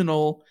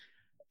one-dimensional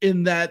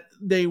in that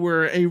they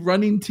were a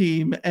running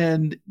team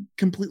and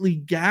completely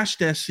gashed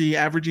SC,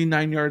 averaging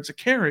 9 yards a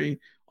carry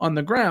on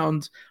the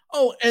ground.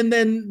 Oh, and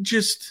then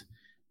just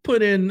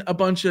put in a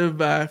bunch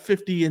of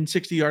 50 and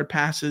 60-yard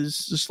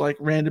passes just like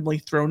randomly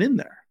thrown in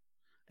there.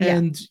 Yeah.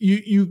 And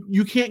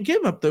you can't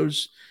give up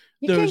those.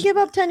 You can't give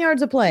up 10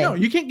 yards of play. No,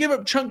 you can't give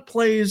up chunk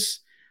plays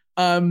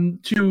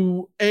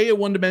to a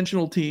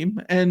one-dimensional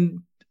team,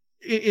 and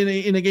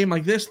in a game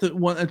like this,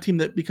 a team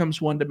that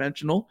becomes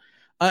one-dimensional,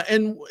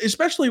 and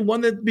especially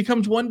one that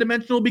becomes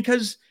one-dimensional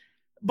because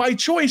by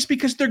choice,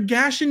 because they're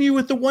gashing you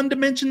with the one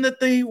dimension that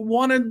they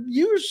want to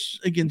use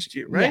against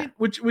you, right?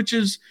 Yeah. Which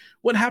is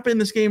what happened in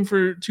this game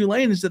for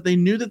Tulane, is that they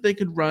knew that they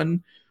could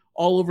run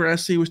all over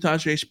SC with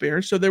Tyjae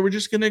Spears, so they were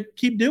just going to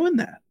keep doing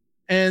that.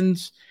 And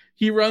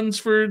he runs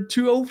for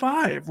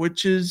 205,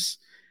 which is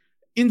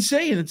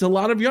insane. It's a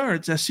lot of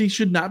yards. SC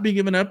should not be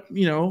giving up,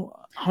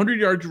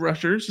 100-yard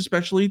rushers,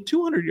 especially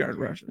 200-yard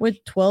rushers.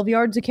 With 12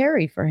 yards a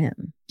carry for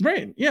him.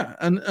 Right, yeah.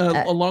 And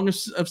a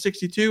longest of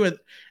 62.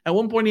 At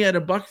one point, he had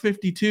a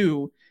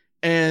 $152,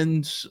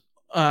 and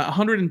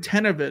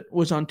 110 of it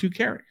was on 2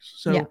 carries.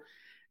 So,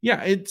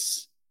 yeah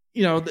it's,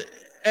 the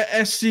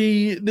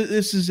SC,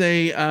 this is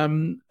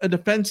a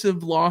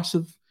defensive loss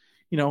of,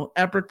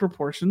 epic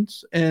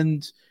proportions.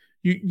 And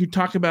you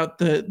talk about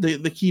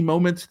the key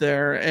moments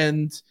there.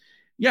 And,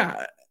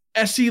 yeah,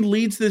 SC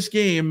leads this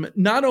game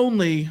not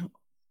only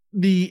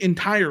the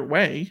entire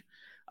way.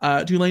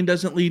 Tulane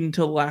doesn't lead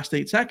until the last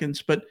 8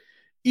 seconds, but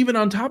even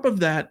on top of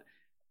that,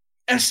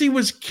 SC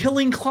was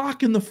killing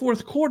clock in the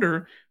fourth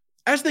quarter,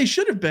 as they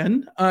should have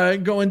been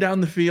going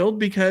down the field,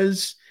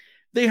 because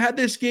they had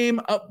this game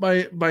up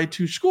by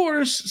 2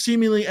 scores.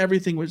 Seemingly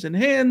everything was in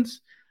hand.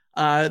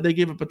 They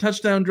gave up a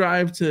touchdown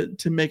drive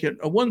to make it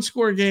a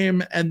 1-score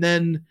game, and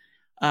then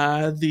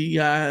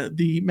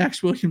the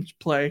Max Williams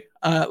play.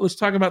 Let's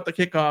talk about the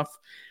kickoff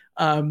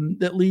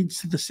that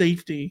leads to the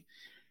safety.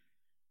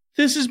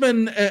 This has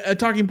been a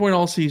talking point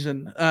all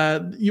season.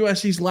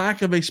 USC's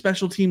lack of a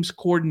special teams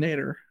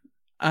coordinator,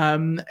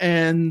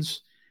 and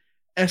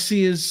SC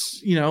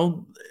is,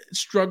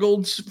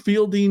 struggled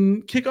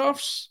fielding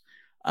kickoffs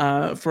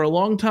for a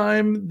long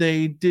time.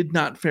 They did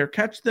not fair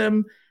catch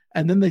them,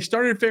 and then they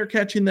started fair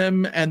catching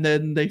them, and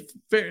then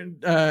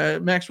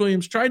Max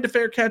Williams tried to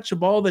fair catch a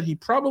ball that he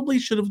probably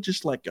should have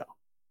just let go.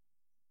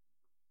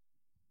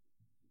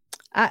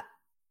 I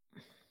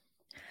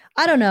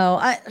don't know.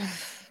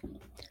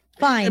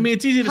 Fine. I mean,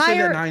 it's easy to say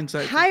that in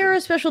hindsight. Hire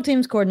a special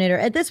teams coordinator.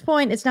 At this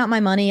point, it's not my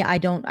money. I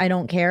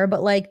don't care.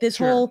 But like this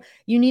whole,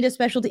 you need a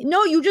special team.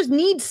 No, you just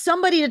need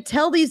somebody to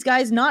tell these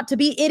guys not to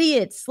be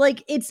idiots.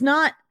 Like, it's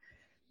not.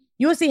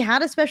 USC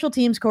had a special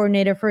teams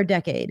coordinator for a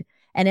decade,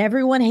 and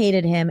everyone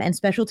hated him, and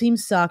special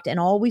teams sucked. And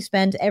all we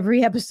spent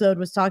every episode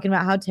was talking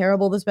about how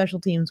terrible the special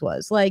teams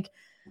was. Like,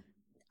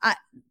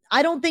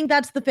 I don't think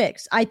that's the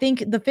fix. I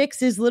think the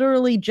fix is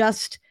literally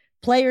just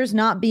players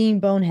not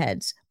being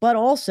boneheads, but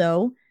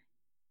also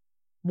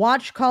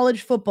watch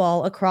college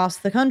football across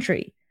the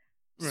country.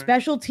 Right.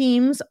 Special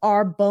teams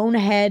are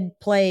bonehead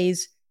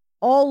plays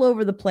all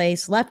over the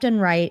place, left and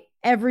right,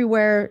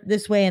 everywhere,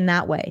 this way and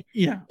that way.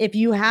 Yeah. If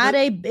you had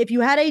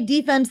a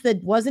defense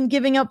that wasn't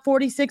giving up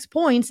 46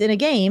 points in a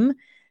game,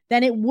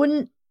 then it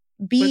wouldn't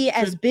be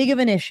as big of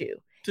an issue.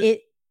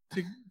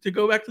 To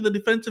go back to the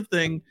defensive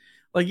thing,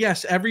 like,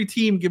 yes, every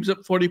team gives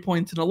up 40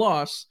 points in a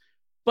loss,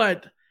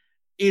 but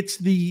it's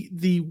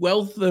the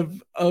wealth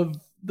of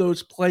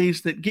those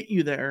plays that get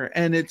you there,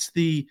 and it's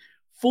the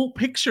full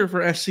picture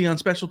for SC on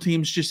special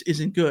teams just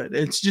isn't good.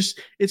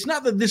 It's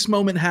not that this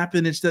moment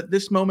happened, it's that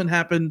this moment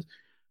happened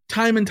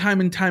time and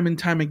time and time and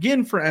time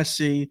again for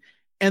SC,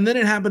 and then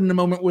it happened in a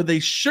moment where they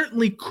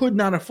certainly could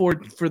not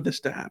afford for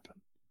this to happen.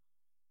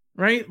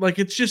 Right? Like,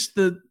 it's just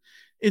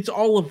it's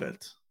all of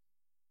it.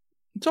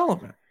 It's all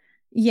of it.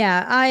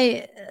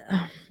 Yeah,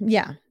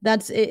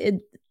 that's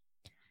it.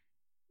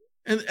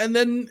 And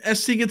then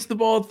SC gets the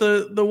ball at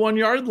the 1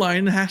 yard line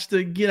and has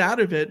to get out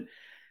of it.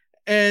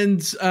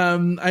 And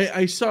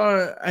I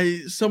saw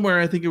somewhere,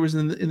 I think it was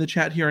in the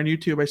chat here on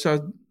YouTube, I saw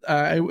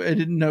I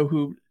didn't know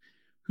who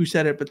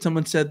said it, but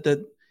someone said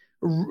that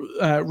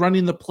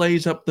running the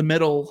plays up the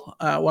middle,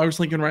 Wires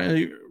Lincoln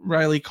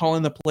Riley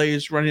calling the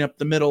plays running up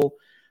the middle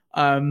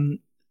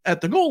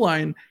at the goal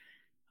line.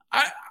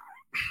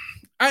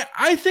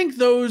 I think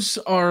those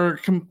are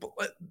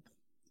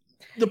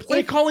the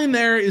play calling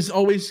there is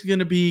always going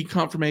to be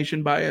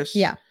confirmation bias.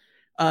 Yeah.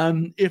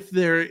 If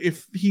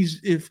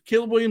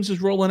Caleb Williams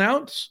is rolling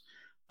out,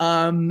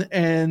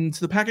 and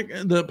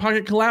the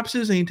pocket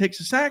collapses and he takes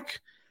a sack,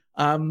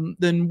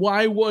 then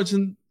why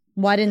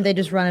didn't they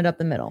just run it up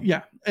the middle?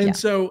 Yeah. And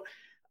so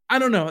I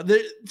don't know.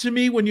 To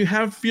me, when you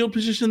have field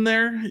position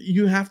there,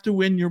 you have to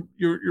win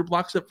your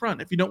blocks up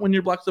front. If you don't win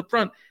your blocks up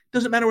front, it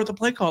doesn't matter what the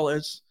play call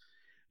is.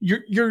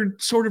 You're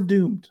sort of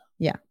doomed.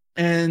 Yeah.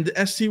 And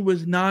SC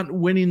was not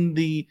winning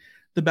the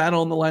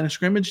battle on the line of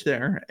scrimmage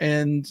there.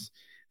 And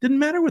didn't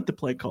matter what the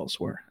play calls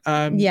were.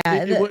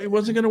 It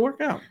wasn't going to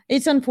work out.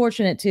 It's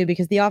unfortunate too,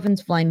 because the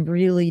offensive line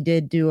really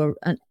did do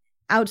an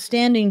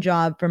outstanding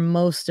job for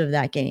most of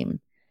that game.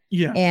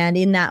 Yeah. And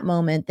in that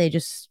moment, they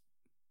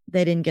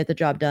didn't get the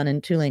job done,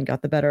 and Tulane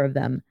got the better of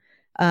them.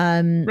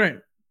 Right.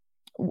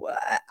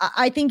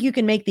 I think you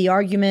can make the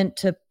argument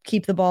to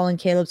keep the ball in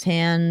Caleb's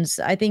hands.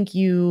 I think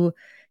you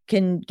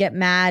can get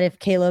mad if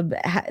Caleb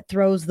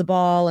throws the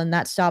ball and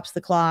that stops the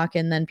clock,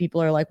 and then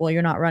people are like, well,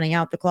 you're not running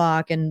out the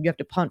clock, and you have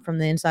to punt from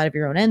the inside of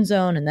your own end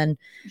zone, and then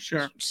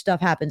stuff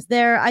happens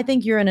there. I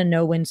think you're in a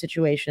no-win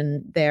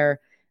situation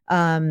there,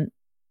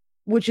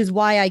 which is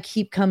why I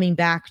keep coming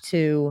back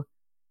to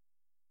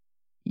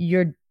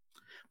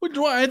Which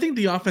I think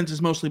the offense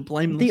is mostly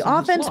blameless. The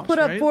offense put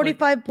up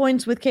 45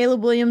 points with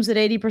Caleb Williams at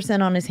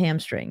 80% on his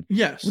hamstring.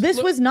 Yes.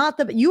 This was not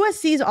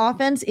USC's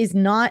offense is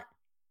not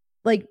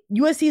like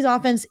USC's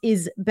offense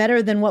is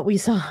better than what we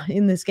saw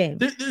in this game.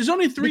 There's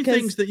only three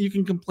things that you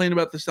can complain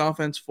about this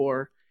offense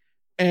for,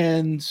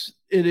 and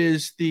it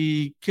is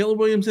the Caleb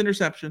Williams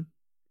interception.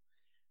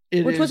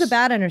 Which was a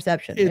bad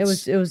interception. It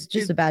was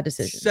just a bad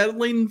decision.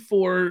 Settling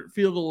for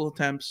field goal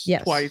attempts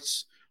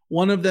twice.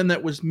 One of them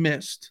that was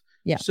missed.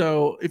 Yeah.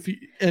 So if you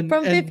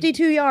from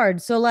 52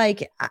 yards, so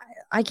like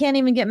I can't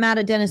even get mad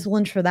at Dennis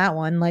Lynch for that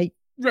one. Like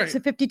it's a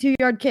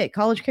 52-yard kick.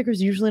 College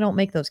kickers usually don't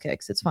make those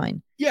kicks. It's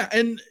fine. Yeah,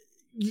 and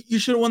you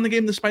should have won the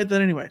game despite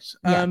that, anyways.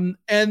 Yeah.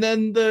 And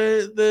then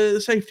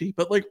the safety,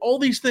 but like all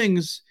these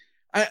things,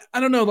 I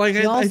don't know. Like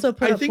I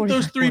think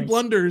those three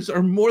blunders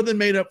are more than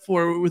made up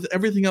for with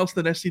everything else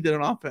that SC did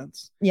on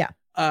offense. Yeah.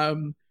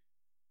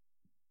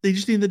 They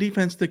just need the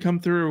defense to come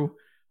through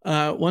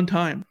one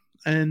time.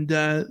 And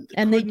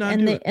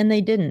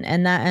they didn't,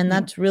 and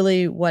that's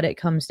really what it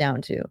comes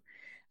down to.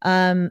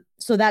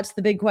 So that's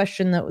the big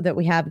question that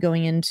we have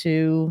going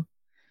into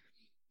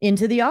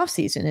the off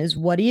season is,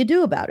 what do you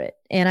do about it?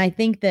 And I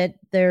think that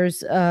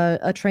there's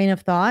a train of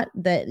thought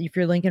that if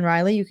you're Lincoln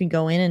Riley, you can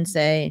go in and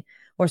say,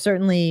 or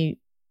certainly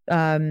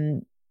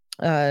Alex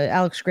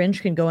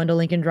Grinch can go into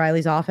Lincoln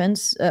Riley's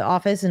office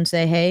and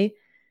say, hey,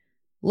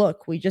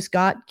 look, we just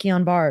got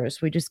Keon Bars.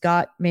 We just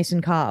got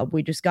Mason Cobb.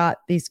 We just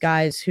got these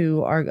guys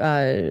who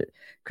are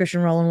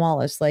Christian Roland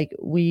Wallace. Like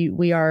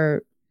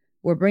we're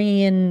bringing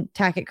in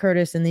Tackett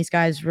Curtis and these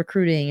guys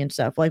recruiting and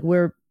stuff. Like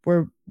we're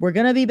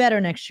going to be better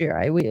next year.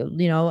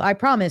 I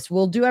promise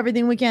we'll do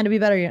everything we can to be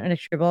better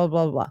next year, blah,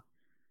 blah, blah,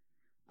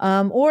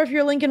 blah. Or if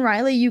you're Lincoln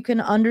Riley, you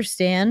can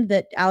understand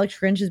that Alex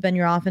Grinch has been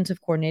your offensive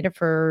coordinator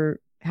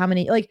for how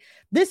many, like,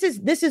 this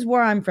is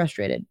where I'm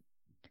frustrated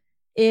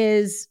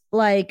is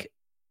like,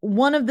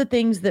 one of the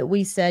things that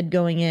we said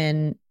going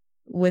in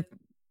with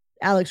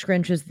Alex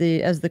Grinch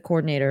as the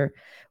coordinator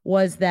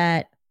was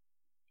that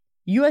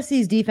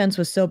USC's defense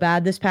was so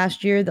bad this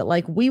past year that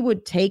like we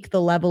would take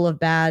the level of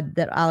bad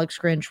that Alex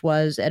Grinch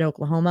was at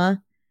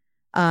Oklahoma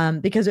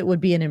because it would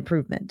be an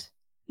improvement.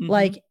 Mm-hmm.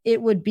 Like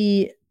it would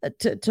be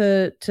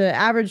to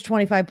average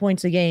 25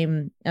 points a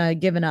game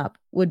given up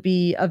would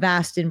be a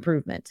vast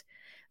improvement.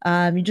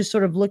 You just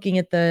sort of looking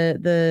at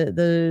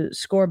the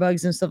score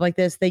bugs and stuff like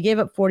this. They gave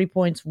up 40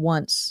 points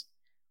once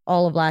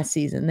all of last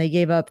season. They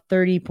gave up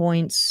 30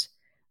 points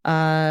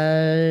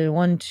 5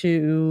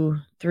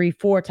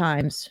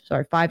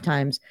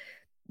 times.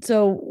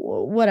 So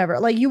whatever,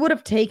 like you would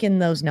have taken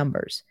those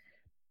numbers.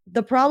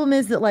 The problem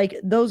is that like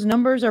those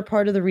numbers are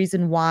part of the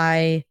reason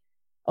why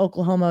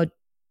Oklahoma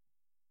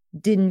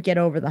didn't get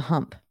over the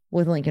hump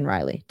with Lincoln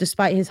Riley,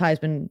 despite his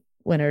Heisman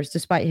winners,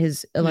 despite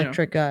his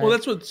electric. Well,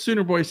 that's what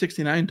Sooner Boy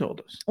 69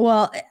 told us.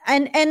 Well,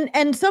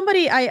 and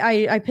somebody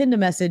I pinned a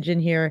message in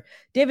here.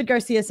 David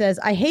Garcia says,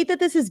 I hate that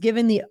this has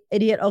given the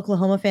idiot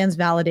Oklahoma fans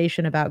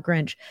validation about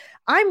Grinch.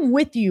 I'm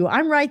with you.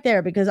 I'm right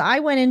there because I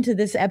went into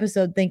this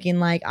episode thinking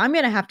like, I'm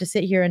going to have to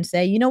sit here and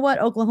say, you know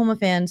what, Oklahoma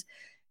fans,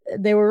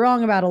 they were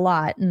wrong about a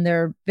lot and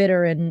they're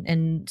bitter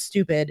and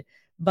stupid,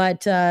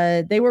 but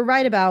they were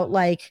right about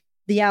like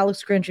the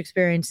Alex Grinch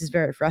experience is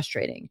very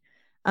frustrating.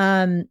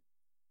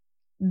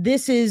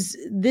 This is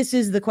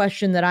the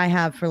question that I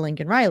have for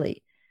Lincoln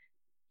Riley.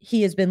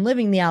 He has been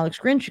living the Alex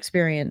Grinch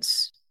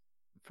experience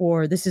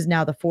for, this is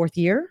now the 4th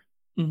year.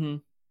 Mm-hmm.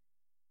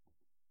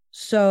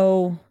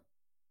 So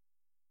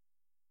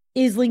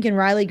is Lincoln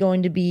Riley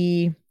going to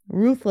be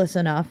ruthless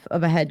enough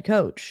of a head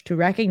coach to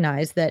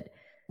recognize that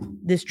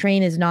this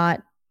train is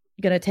not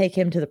going to take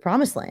him to the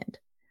promised land?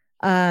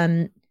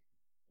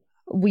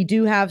 We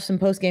do have some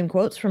post-game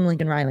quotes from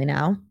Lincoln Riley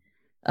now.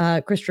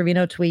 Chris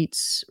Trevino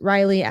tweets,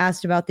 Riley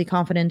asked about the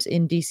confidence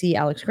in DC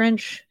Alex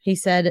Grinch. He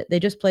said they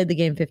just played the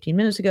game 15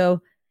 minutes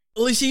ago.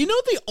 Alicia, you know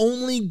the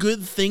only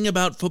good thing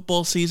about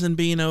football season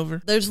being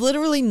over? There's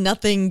literally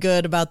nothing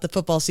good about the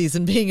football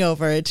season being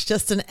over. It's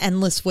just an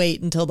endless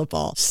wait until the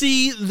fall.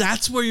 See,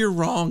 that's where you're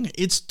wrong.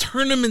 It's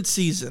tournament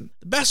season.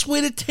 The best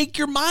way to take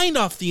your mind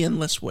off the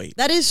endless wait.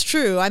 That is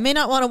true. I may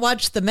not want to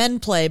watch the men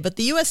play, but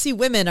the USC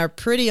women are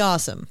pretty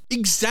awesome.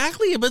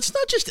 Exactly, but it's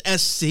not just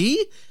SC.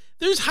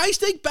 There's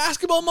high-stake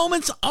basketball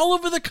moments all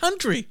over the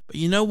country. But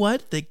you know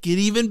what? They get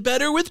even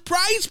better with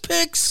Prize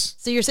Picks.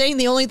 So you're saying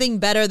the only thing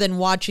better than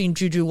watching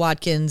Juju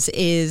Watkins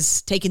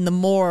is taking the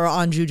more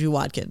on Juju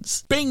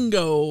Watkins?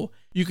 Bingo!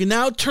 You can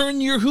now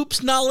turn your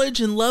hoops knowledge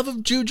and love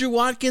of Juju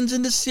Watkins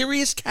into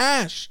serious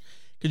cash,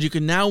 because you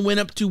can now win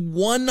up to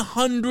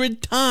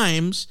 100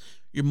 times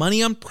your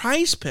money on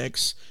Prize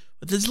Picks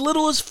with as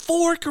little as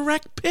 4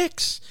 correct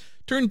picks.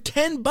 Turn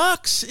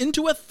 $10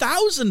 into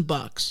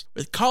 $1,000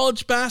 with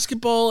college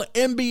basketball,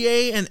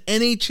 NBA, and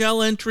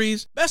NHL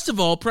entries. Best of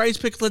all, Prize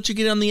Picks lets you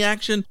get on the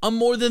action on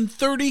more than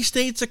 30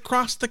 states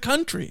across the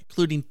country,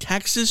 including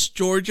Texas,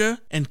 Georgia,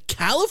 and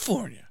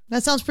California.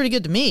 That sounds pretty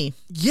good to me.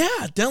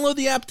 Yeah, download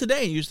the app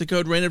today and use the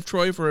code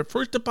RAINOFTROY for a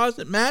first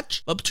deposit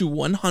match up to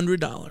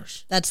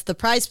 $100. That's the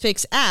Prize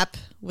Picks app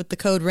with the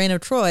code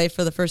RAINOFTROY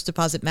for the first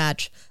deposit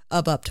match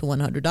of up to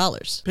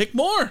 $100. Pick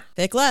more.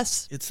 Pick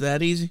less. It's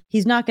that easy.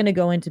 He's not going to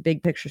go into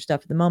big picture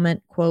stuff at the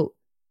moment. Quote,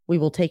 "We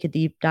will take a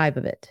deep dive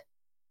of it."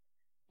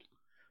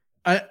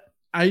 I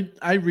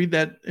read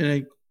that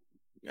and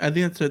I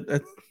think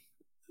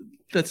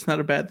that's not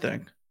a bad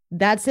thing.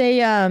 That's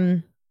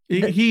a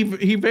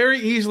He very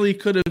easily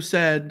could have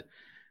said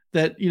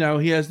that, you know,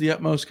 he has the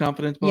utmost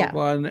confidence, blah, Yeah.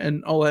 blah,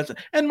 and all that.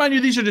 And mind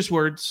you, these are just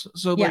words.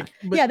 So yeah,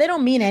 yeah, they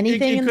don't mean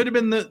anything. It could have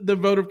been the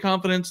vote of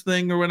confidence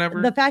thing or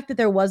whatever. The fact that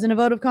there wasn't a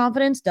vote of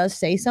confidence does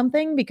say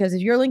something, because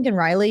if you're Lincoln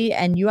Riley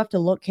and you have to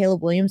look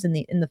Caleb Williams in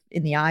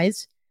the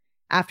eyes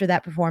after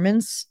that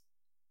performance,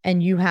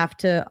 and you have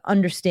to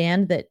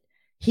understand that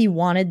he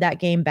wanted that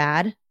game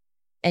bad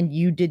and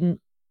you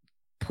didn't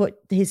put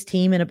his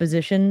team in a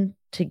position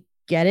to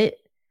get it.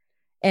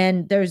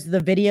 And there's the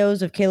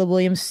videos of Caleb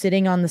Williams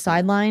sitting on the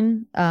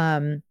sideline,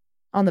 on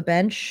the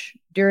bench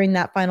during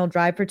that final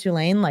drive for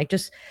Tulane, like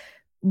just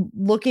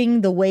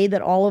looking the way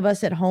that all of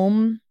us at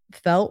home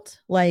felt.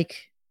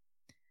 Like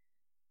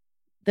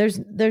there's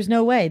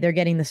no way they're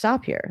getting the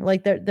stop here.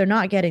 Like they're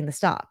not getting the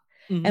stop.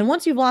 Mm-hmm. And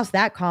once you've lost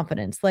that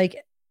confidence, like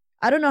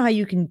I don't know how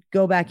you can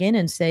go back in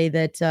and say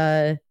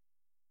that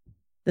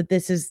that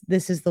this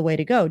is the way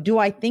to go. Do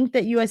I think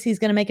that USC is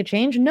going to make a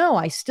change? No,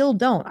 I still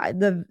don't.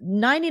 The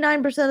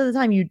 99% of the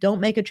time you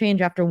don't make a change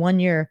after 1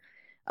 year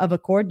of a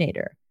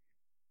coordinator.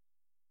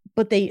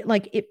 But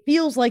it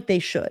feels like they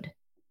should.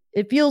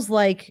 It feels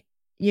like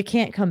you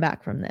can't come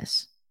back from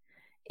this.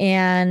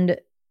 And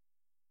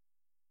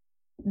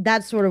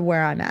that's sort of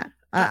where I'm at.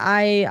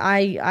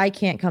 I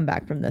can't come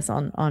back from this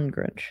on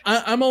Grinch.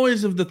 I'm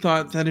always of the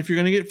thought that if you're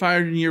going to get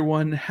fired in year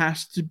one,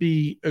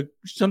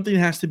 something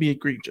has to be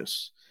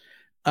egregious.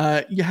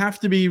 You have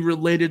to be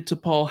related to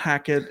Paul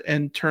Hackett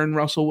and turn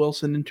Russell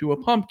Wilson into a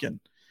pumpkin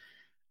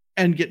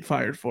and get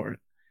fired for it.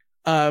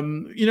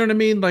 You know what I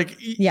mean? Like,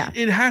 yeah,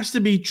 it has to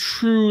be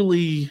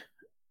truly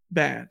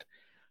bad.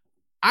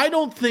 I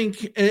don't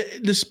think,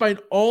 despite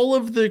all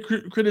of the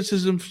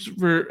criticism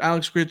for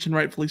Alex Grinch, and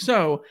rightfully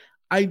so,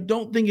 I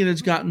don't think it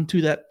has gotten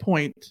to that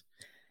point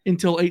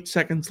until 8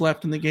 seconds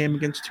left in the game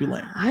against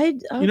Tulane. Okay,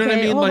 you know what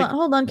I mean?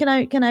 Hold on.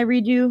 Can I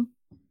read you?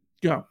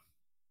 Go.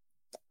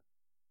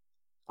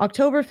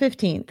 October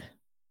 15th,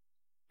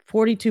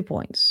 42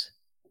 points.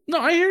 No,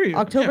 I hear you.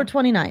 October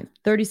 29th,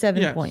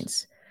 37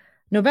 points.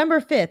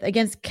 November 5th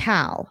against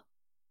Cal,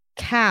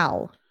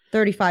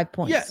 35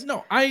 points. Yeah,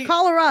 no,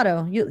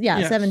 Colorado,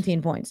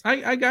 17 points.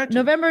 I got you.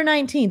 November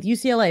 19th,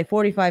 UCLA,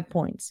 45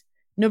 points.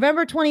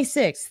 November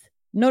 26th,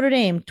 Notre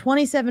Dame,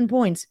 27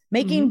 points,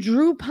 making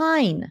Drew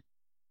Pine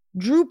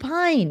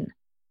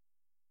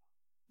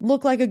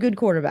look like a good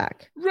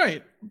quarterback.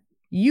 Right.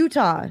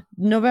 Utah,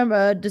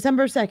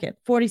 December 2nd,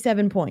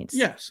 47 points.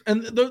 Yes,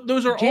 and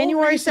those are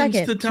January all reasons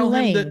 2nd, to tell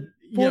Tulane, him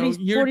that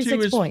year 2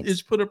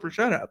 is put up or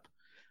shut up.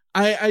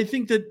 I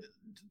think that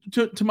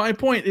to my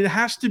point, it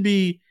has to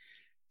be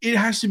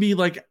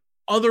like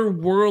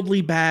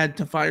otherworldly bad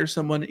to fire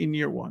someone in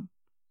year one.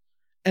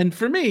 And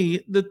for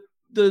me, the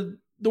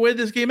way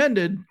this game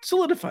ended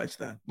solidifies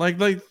that. Like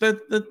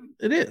that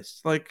it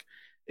is. Like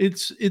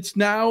it's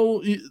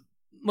now,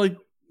 like,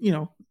 you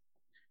know,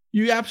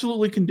 you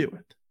absolutely can do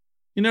it.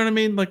 You know what I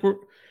mean? Like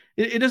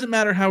it doesn't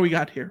matter how we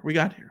got here. We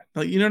got here.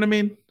 Like, you know what I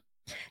mean?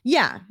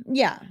 Yeah.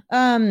 Yeah.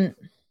 I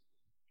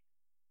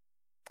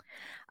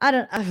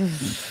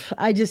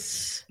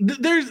just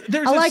there's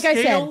like a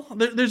scale. I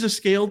said, there's a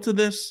scale to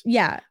this.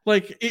 Yeah.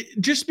 Like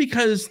just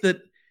because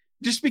it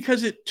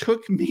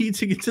took me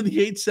to get to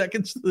the 8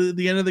 seconds to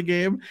the end of the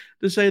game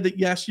to say that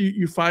yes,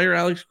 you fire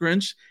Alex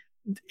Grinch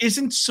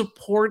isn't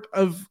support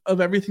of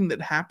everything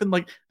that happened.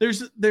 Like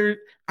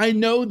I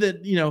know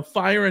that, you know,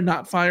 fire and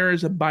not fire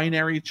is a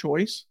binary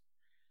choice,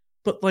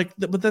 but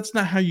but that's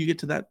not how you get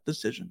to that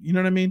decision. You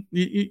know what I mean?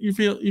 You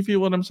feel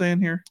what I'm saying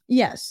here?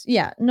 Yes.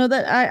 Yeah. No,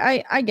 that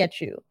I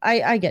get you.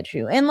 I get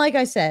you. And like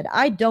I said,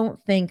 I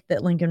don't think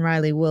that Lincoln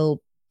Riley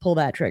will pull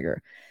that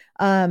trigger.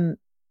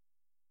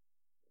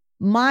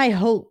 My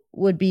hope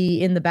would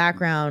be in the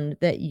background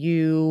that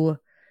you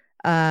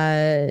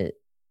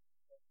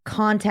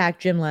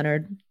contact Jim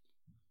Leonhard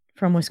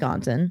from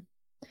Wisconsin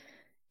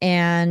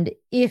And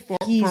if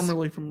he's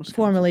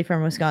formerly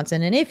from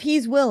Wisconsin, and if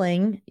he's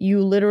willing,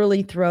 you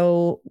literally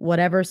throw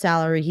whatever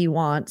salary he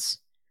wants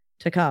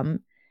to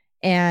come.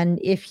 And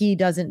if he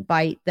doesn't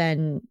bite,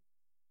 then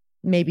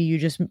maybe you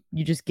just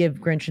give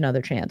Grinch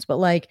another chance. But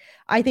like,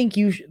 I think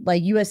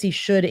USC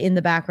should in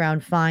the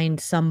background find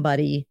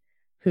somebody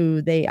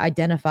who they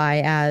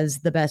identify as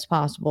the best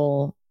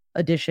possible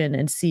addition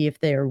and see if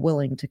they are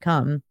willing to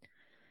come.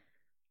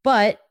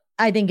 But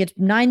I think it's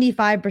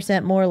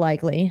 95% more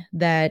likely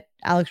that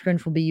Alex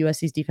Grinch will be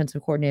USC's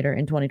defensive coordinator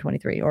in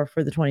 2023 or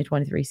for the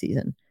 2023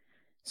 season.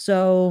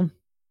 So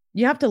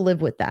you have to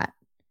live with that.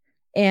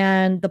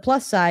 And the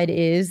plus side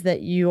is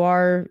that you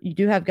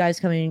do have guys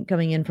coming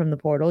in from the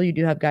portal. You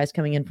do have guys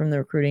coming in from the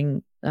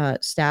recruiting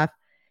staff.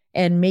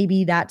 And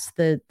maybe that's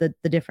the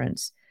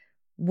difference.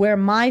 Where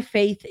my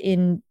faith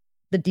in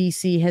the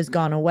DC has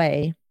gone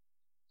away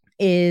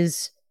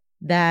is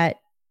that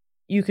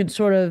you can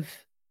sort of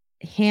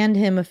hand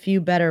him a few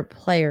better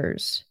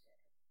players.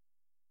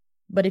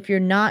 But if you're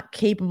not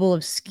capable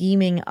of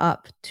scheming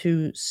up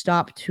to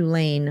stop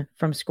Tulane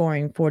from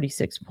scoring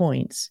 46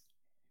 points,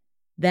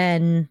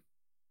 then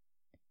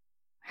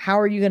how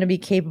are you going to be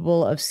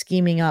capable of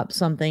scheming up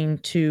something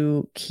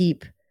to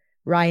keep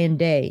Ryan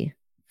Day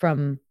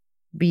from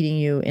beating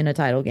you in a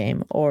title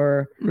game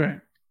or,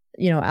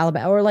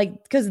 Alabama, or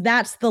like, because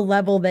that's the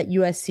level that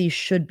USC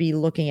should be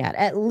looking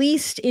at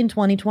least in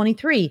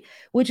 2023,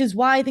 which is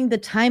why I think the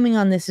timing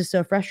on this is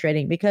so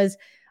frustrating. Because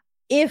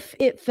if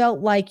it felt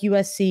like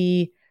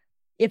USC,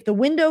 if the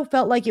window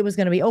felt like it was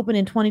going to be open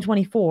in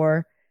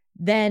 2024,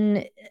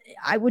 then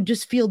I would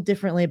just feel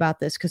differently about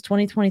this, because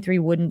 2023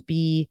 wouldn't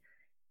be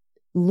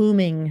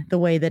looming the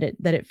way that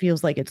it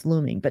feels like it's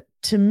looming. But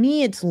to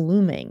me, it's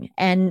looming.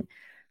 And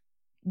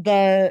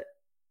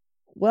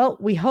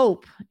we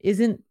hope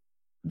isn't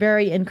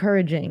very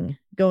encouraging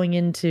going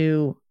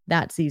into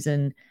that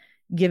season,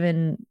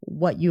 given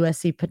what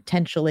USC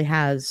potentially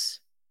has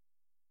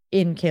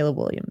in Caleb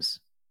Williams.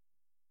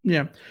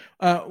 Yeah.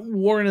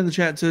 Warren in the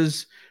chat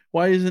says,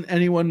 why isn't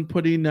anyone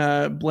putting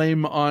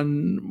blame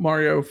on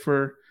Mario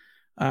for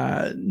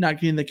not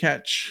getting the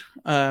catch?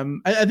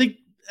 I think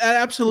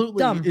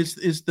absolutely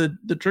is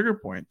the trigger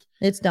point.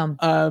 It's dumb.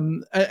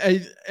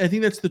 I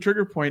think that's the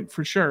trigger point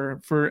for sure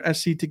for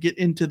SC to get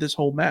into this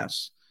whole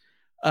mess.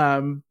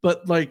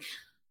 But like,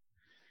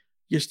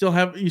 you still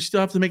have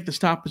to make the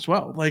stop as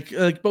well. Like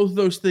both of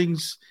those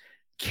things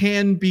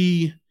can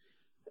be,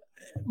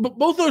 but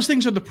both those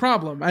things are the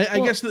problem.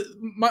 I guess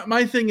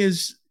my thing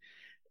is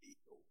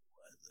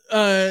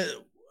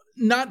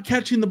not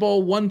catching the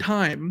ball one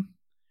time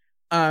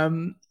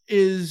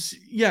is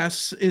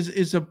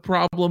a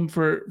problem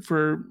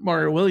for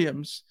Mario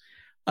Williams.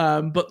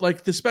 But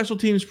like the special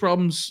teams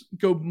problems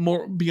go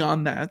more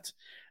beyond that.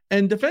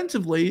 And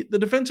defensively, the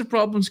defensive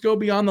problems go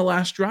beyond the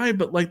last drive,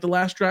 but like the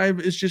last drive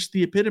is just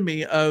the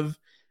epitome of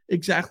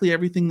exactly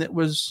everything that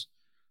was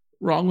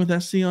wrong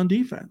with SC on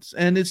defense.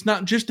 And it's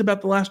not just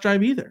about the last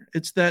drive either.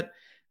 It's that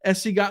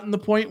SC got in the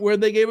point where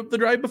they gave up the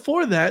drive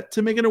before that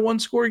to make it a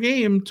one-score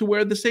game to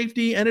where the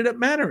safety ended up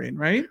mattering,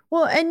 right?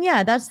 Well, and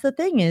yeah, that's the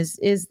thing is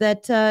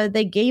that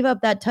they gave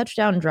up that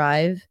touchdown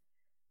drive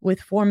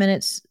with 4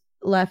 minutes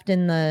left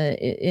in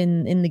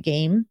the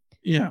game.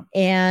 Yeah.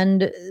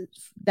 And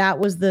that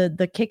was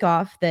the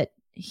kickoff that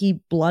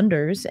he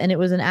blunders, and it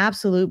was an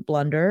absolute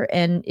blunder,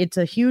 and it's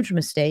a huge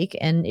mistake,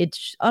 and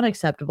it's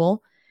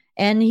unacceptable.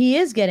 And he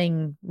is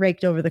getting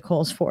raked over the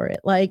coals for it.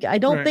 Like, I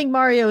don't think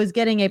Mario is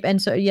getting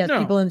and so yes,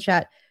 people in the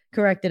chat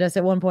corrected us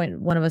at one point.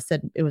 One of us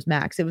said it was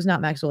Max. It was not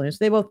Max Williams.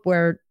 They both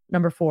wear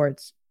number 4.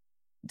 It's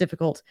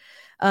difficult.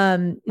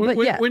 When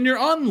you're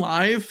on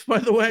live, by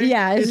the way,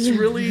 it's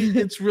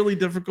really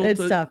difficult.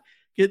 It's tough.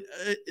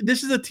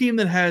 This is a team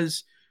that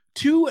has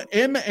 2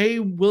 M.A.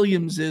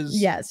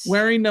 Williamses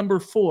wearing number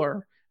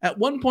 4. At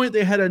one point,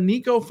 they had a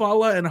Nico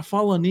Fala and a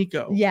Fala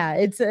Nico. Yeah,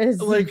 it's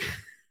like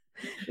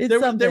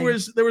there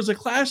was a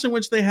class in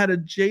which they had a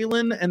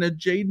Jalen and a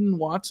Jaden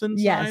Watson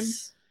sign.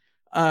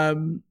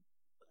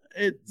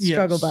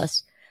 Struggle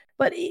bus.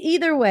 But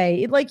either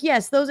way, like,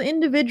 yes, those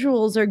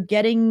individuals are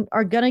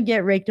gonna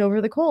get raked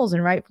over the coals,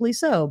 and rightfully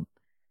so.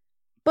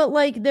 But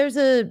like, there's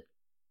a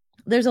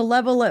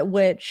level at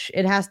which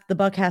the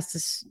buck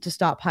has to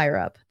stop higher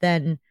up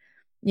than,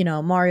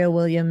 Mario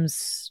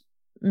Williams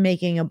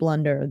making a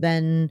blunder,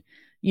 then,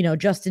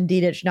 Justin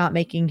Dedich not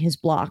making his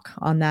block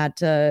on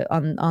that,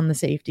 on the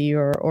safety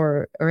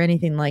or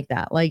anything like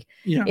that. Like,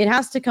 it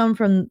has to come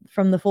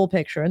from the full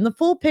picture, and the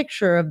full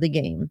picture of the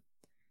game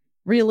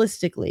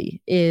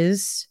realistically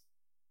is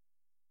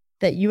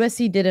that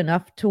USC did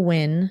enough to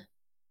win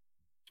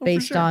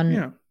based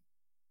on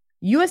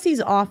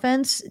USC's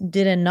offense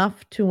did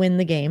enough to win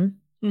the game.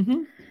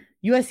 Mm-hmm.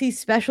 USC's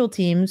special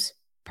teams,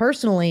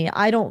 personally,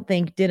 I don't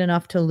think did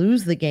enough to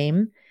lose the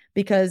game,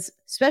 because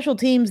special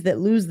teams that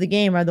lose the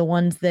game are the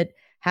ones that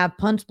have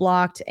punts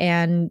blocked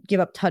and give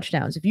up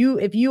touchdowns. If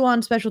you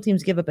on special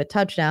teams give up a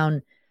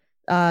touchdown,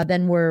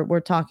 then we're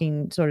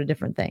talking sort of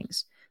different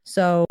things.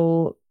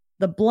 So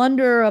the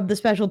blunder of the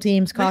special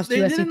teams cost They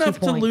USC did 2 enough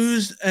to points.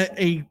 lose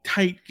a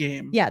tight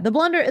game. Yeah, the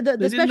blunder,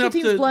 the special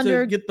teams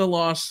blunder, to get the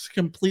loss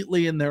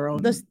completely in their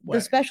own way. The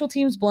special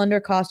teams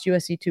blunder cost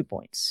USC 2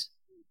 points.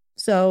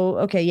 So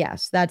okay,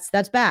 yes, that's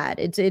bad.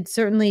 It's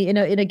certainly in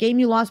a game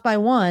you lost by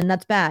 1.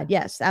 That's bad.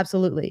 Yes,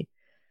 absolutely.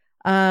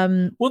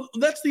 Well,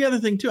 that's the other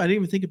thing too. I didn't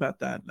even think about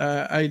that.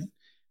 I didn't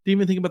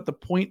even think about the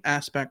point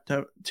aspect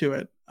to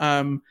it.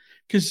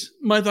 Because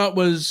my thought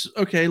was,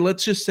 okay,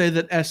 let's just say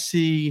that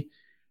SC.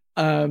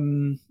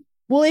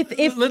 Well,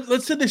 if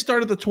let's say they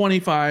start at the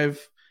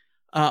 25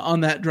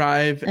 on that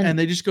drive and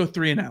they just go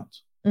 3 and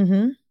out.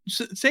 Mm-hmm.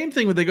 Same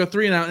thing when they go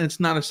 3 and out and it's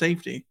not a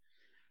safety.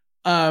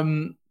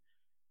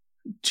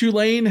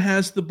 Tulane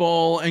has the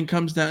ball and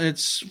comes down.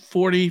 It's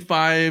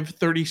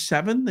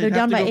 45-37. They're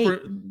down by 8.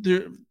 For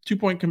their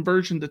 2-point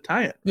conversion to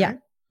tie it. Right?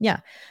 Yeah.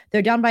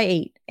 They're down by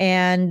 8.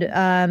 And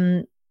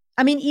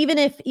I mean, even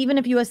if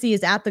USC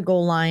is at the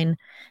goal line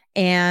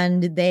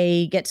and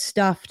they get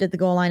stuffed at the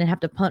goal line and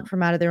have to punt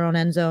from out of their own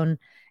end zone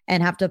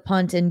and have to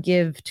punt and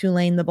give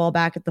Tulane the ball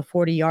back at the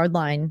 40-yard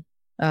line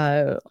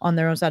on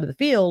their own side of the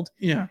field.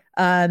 Yeah.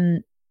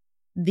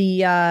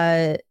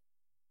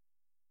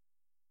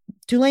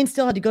 Tulane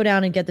still had to go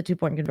down and get the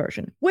 2-point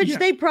conversion, which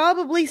they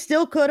probably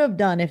still could have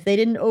done if they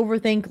didn't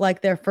overthink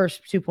like their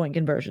first 2-point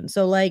conversion.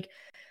 So like,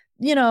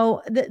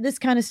 this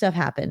kind of stuff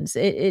happens.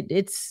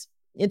 It's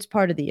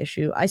part of the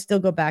issue. I still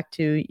go back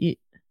to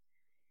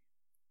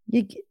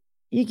you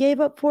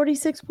gave up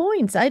 46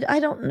 points. I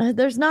don't know.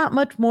 There's not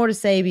much more to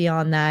say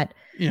beyond that.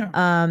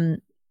 Yeah.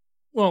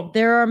 Well,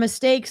 there are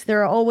mistakes.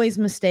 There are always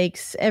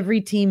mistakes.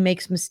 Every team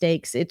makes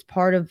mistakes. It's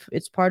part of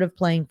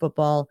playing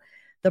football.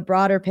 The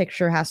broader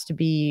picture has to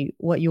be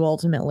what you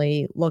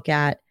ultimately look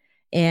at.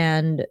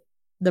 And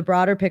the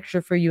broader picture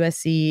for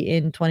USC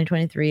in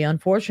 2023,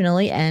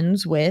 unfortunately,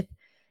 ends with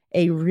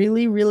a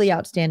really, really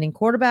outstanding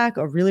quarterback,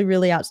 a really,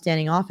 really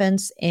outstanding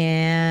offense,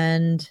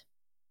 and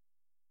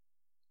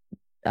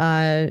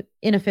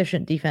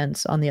inefficient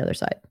defense on the other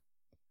side.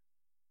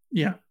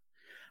 Yeah,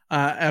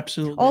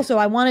 absolutely. Also,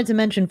 I wanted to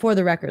mention for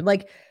the record,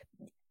 like,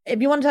 if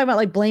you want to talk about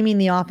like blaming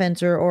the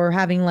offense or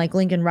having like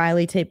Lincoln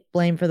Riley take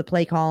blame for the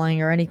play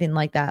calling or anything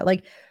like that,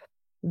 like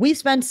we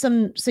spent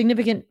some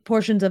significant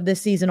portions of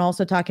this season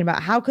also talking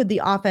about how could the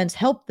offense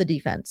help the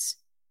defense?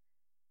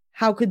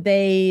 How could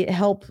they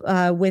help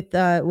with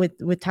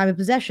time of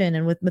possession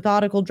and with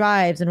methodical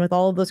drives and with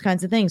all of those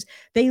kinds of things?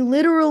 They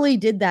literally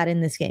did that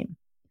in this game.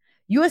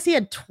 USC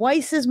had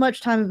twice as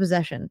much time of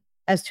possession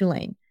as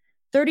Tulane,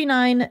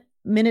 39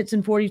 minutes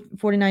and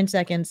 49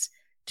 seconds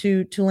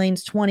to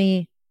Tulane's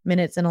 20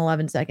 minutes and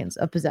 11 seconds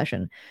of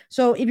possession.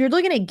 So if you're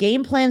looking at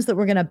game plans that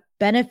were going to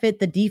benefit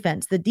the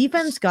defense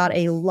got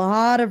a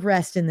lot of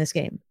rest in this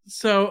game.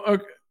 So,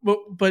 okay,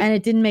 but and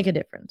it didn't make a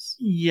difference.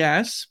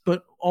 Yes,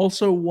 but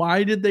also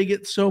why did they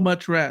get so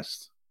much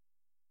rest?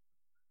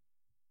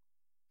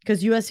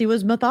 Because USC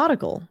was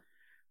methodical.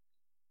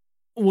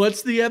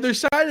 What's the other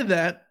side of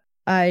that?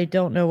 I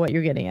don't know what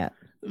you're getting at.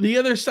 The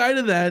other side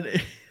of that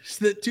is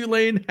that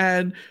Tulane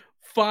had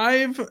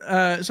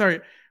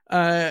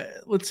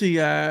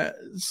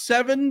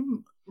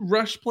 7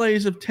 rush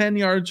plays of 10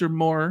 yards or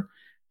more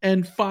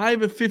and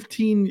 5 of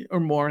 15 or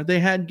more. They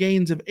had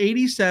gains of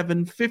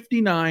 87,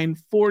 59,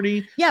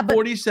 40,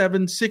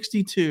 47,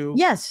 62.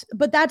 Yes,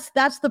 but that's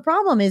the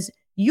problem is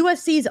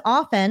USC's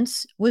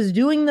offense was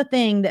doing the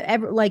thing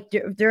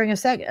that during a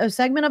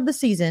segment of the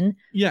season,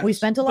 we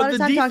spent a lot of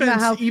time talking about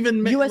how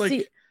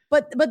USC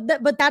But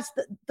that's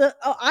the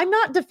I'm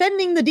not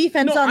defending the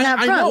defense on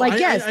that front.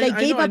 They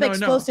gave up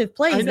explosive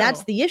plays.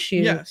 That's the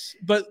issue. Yes,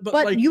 but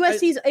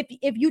USC's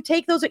if you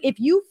take those,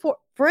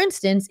 for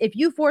instance, if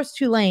you force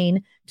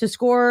Tulane to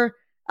score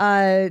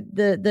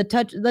the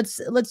touch,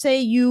 let's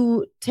say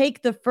you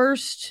take the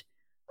first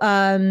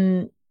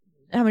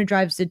how many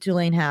drives did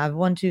Tulane have?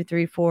 1, 2,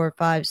 3, 4,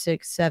 5,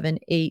 6, 7,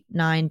 8,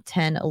 9,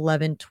 10,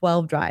 11,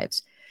 12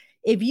 drives.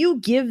 If you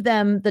give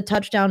them the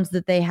touchdowns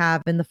that they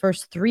have in the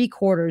first 3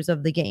 quarters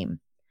of the game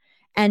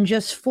and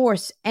just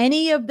force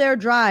any of their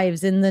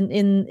drives in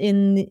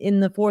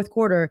the fourth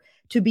quarter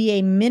to be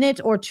a minute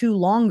or 2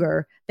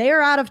 longer, they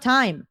are out of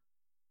time.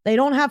 They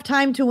don't have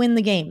time to win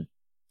the game.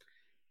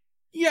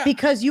 Yeah.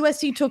 Because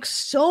USC took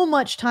so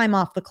much time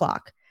off the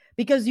clock.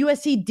 Because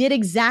USC did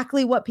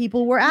exactly what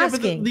people were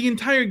asking. But the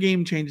entire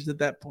game changed at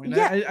that point.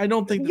 Yeah, I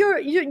don't think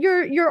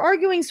you're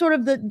arguing sort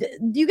of do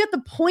you get the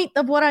point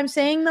of what I'm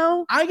saying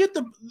though? I get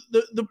the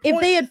point. If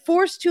they had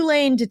forced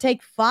Tulane to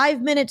take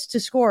 5 minutes to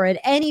score at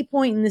any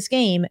point in this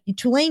game,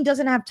 Tulane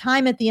doesn't have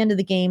time at the end of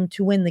the game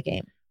to win the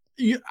game.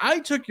 I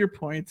took your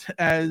point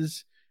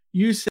as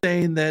you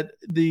saying that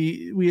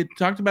we had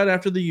talked about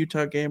after the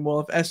Utah game.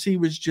 Well, if SC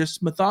was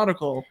just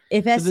methodical,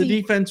 the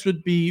defense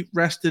would be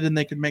rested and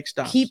they could make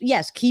stops. Keep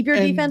your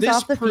defense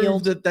off the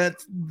field.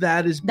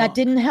 That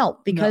didn't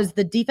help because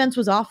the defense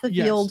was off the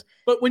field.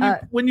 But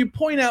when you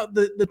point out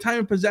the time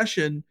of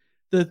possession,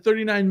 the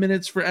 39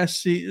 minutes for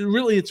SC,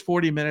 really it's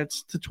 40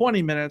 minutes to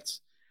 20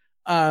 minutes.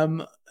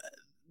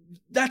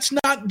 That's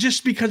not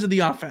just because of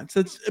the offense.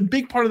 That's a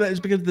big part of that is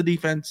because the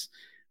defense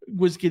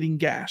was getting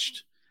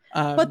gashed.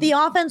 But the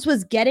offense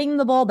was getting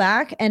the ball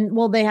back, and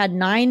they had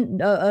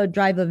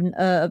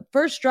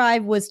first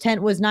drive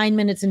was 9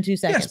 minutes and 2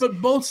 seconds. Yes,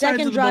 but both sides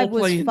second of the drive ball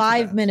play was into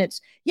 5 that.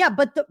 minutes. Yeah,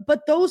 but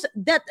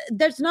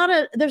there's not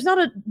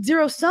a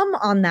zero sum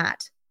on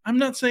that. I'm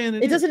not saying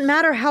it doesn't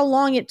matter how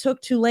long it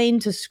took Tulane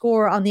to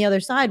score on the other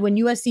side when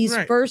USC's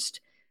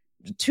first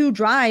 2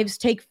 drives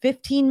take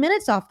 15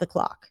 minutes off the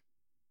clock.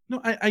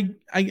 No, I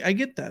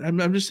get that.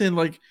 I'm just saying,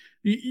 like,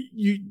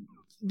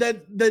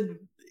 that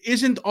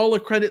isn't all a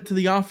credit to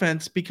the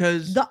offense,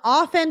 because the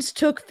offense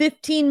took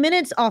 15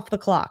 minutes off the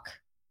clock.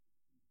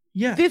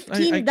 Yeah,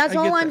 15. That's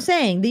all I'm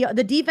saying.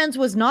 The defense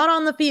was not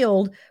on the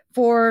field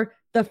for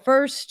the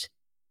first.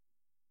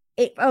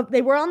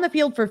 They were on the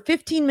field for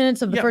 15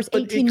 minutes of the first 18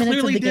 minutes of the game.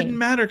 It clearly didn't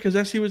matter because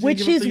SC was,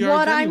 which is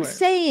what I'm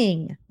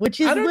saying. Which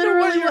is literally I don't know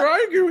what you're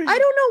arguing. I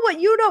don't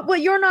know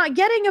what you're not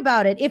getting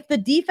about it. If the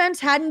defense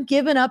hadn't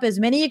given up as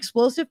many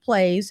explosive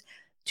plays,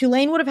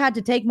 Tulane would have had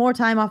to take more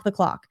time off the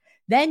clock.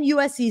 Then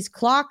USC's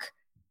clock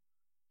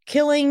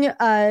killing but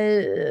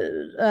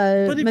if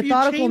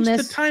methodicalness. You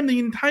change the time, the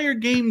entire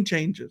game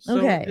changes. So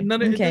okay. It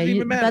doesn't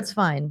even matter. That's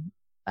fine.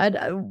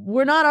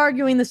 We're not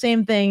arguing the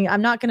same thing.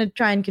 I'm not going to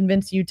try and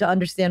convince you to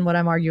understand what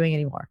I'm arguing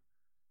anymore.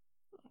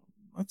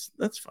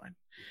 That's fine.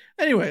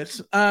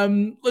 Anyways,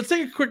 let's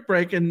take a quick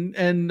break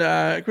and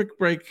a quick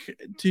break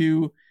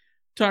to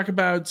talk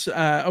about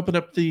open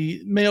up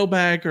the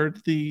mailbag or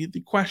the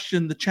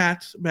question, the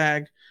chat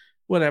bag,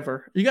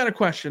 whatever. You got a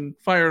question,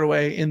 fire it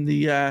away in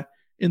the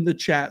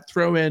chat.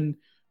 Throw in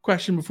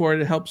question before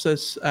it helps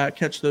us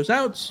catch those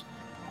outs.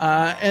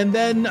 And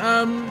then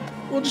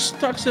we'll just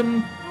talk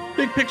some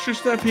big picture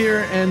stuff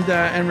here and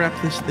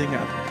wrap this thing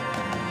up.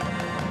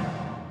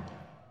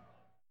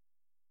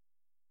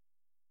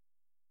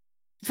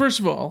 First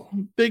of all,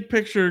 big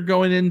picture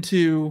going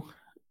into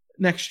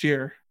next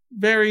year.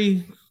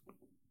 Very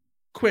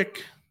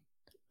quick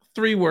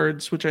 3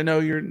 words, which I know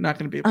you're not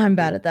going to be able I'm to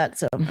bad do. at that,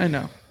 so. I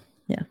know.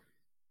 Yeah.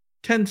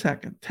 10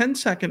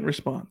 second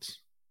response.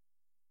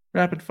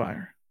 Rapid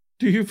fire.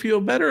 Do you feel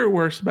better or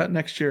worse about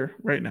next year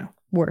right now?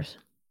 Worse.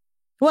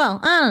 Well,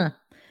 I don't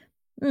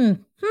know.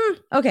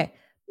 Okay.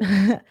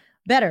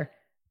 Better,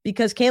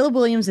 because Caleb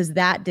Williams is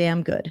that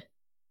damn good.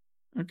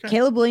 Okay.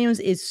 Caleb Williams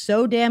is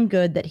so damn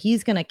good that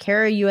he's going to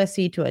carry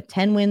USC to a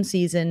 10-win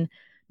season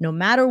no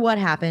matter what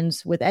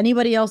happens with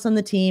anybody else on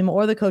the team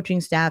or the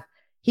coaching staff.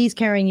 He's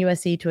carrying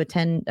USC to a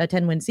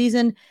 10-win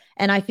season,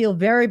 and I feel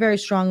very, very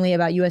strongly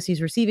about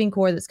USC's receiving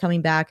core that's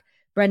coming back.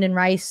 Brendan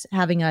Rice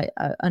having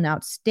an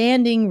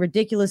outstanding,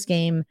 ridiculous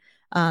game.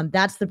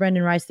 That's the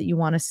Brendan Rice that you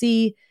want to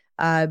see.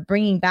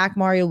 Bringing back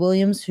Mario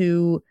Williams,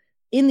 who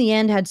in the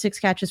end had 6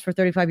 catches for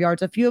 35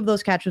 yards. A few of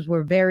those catches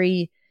were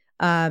very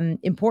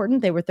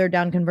important. They were 3rd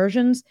down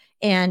conversions,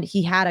 and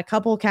he had a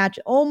couple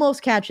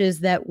almost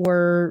catches that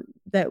were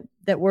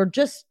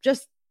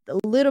just a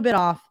little bit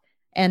off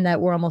and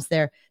that were almost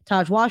there.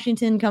 Taj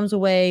Washington comes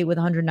away with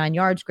 109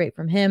 yards. Great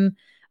from him.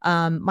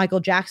 Michael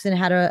Jackson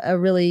had a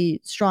really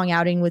strong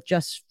outing with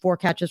just 4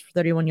 catches for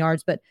 31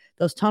 yards, but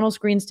those tunnel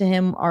screens to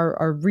him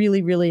are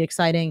really, really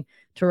exciting.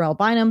 Terrell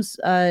Bynum's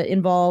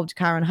involved.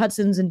 Kyron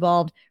Hudson's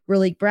involved.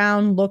 Raleek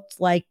Brown looked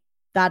like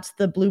that's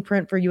the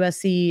blueprint for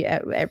USC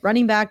at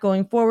running back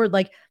going forward.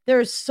 Like,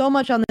 there's so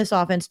much on this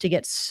offense to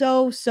get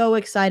so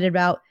excited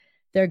about.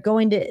 They're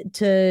going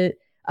to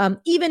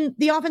even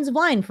the offensive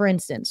line, for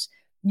instance.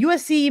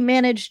 USC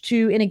managed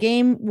to, in a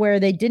game where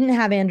they didn't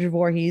have Andrew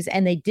Voorhees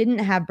and they didn't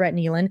have Brett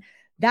Nealon,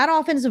 that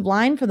offensive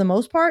line, for the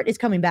most part, is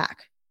coming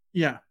back.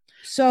 Yeah.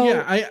 So,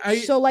 yeah,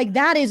 so like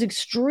that is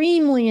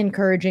extremely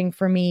encouraging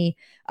for me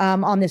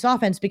on this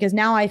offense, because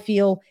now I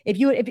feel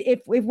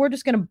if we're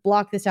just going to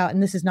block this out,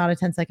 and this is not a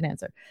 10-second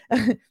answer,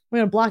 we're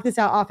going to block this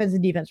out, offense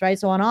and defense, right?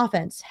 So on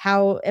offense,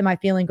 how am I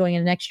feeling going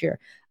into next year?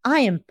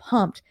 I am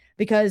pumped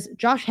because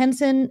Josh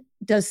Henson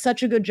does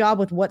such a good job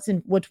with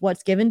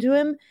what's given to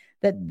him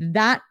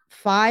that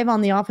 5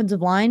 on the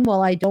offensive line.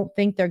 Well, I don't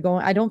think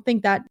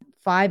that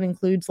 5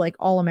 includes like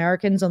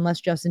All-Americans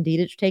unless Justin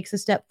Dedich takes a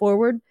step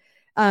forward.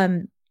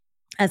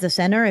 As a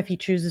center, if he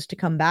chooses to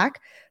come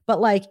back.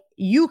 But like,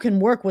 you can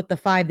work with the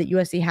 5 that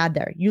USC had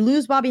there. You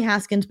lose Bobby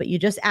Haskins, but you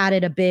just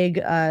added a big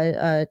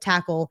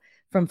tackle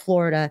from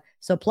Florida.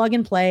 So plug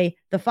and play.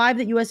 The 5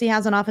 that USC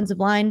has on offensive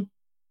line,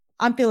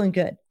 I'm feeling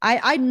good.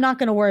 I'm not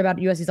going to worry about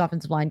USC's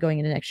offensive line going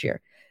into next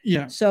year.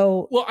 Yeah.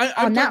 So well,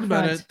 I've talked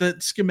about it that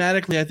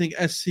schematically, I think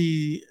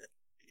SC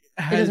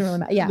has really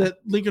matter. Yeah. that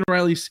Lincoln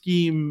Riley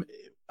scheme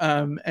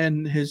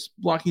and his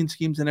blocking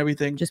schemes and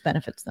everything just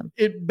benefits them.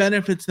 It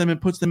benefits them and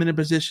puts them in a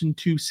position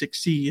to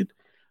succeed.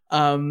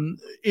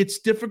 It's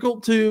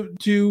difficult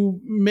to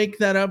make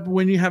that up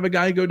when you have a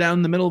guy go down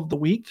in the middle of the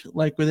week,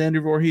 like with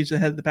Andrew Voorhees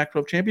ahead of the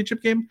Pac-12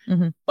 championship game.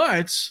 Mm-hmm.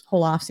 But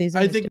whole off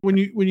season, I think when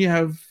you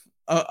have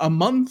a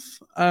month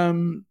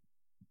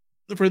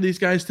for these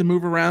guys to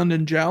move around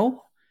and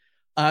gel,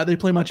 they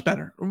play much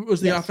better.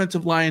 Was the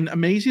offensive line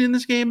amazing in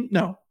this game?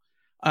 No.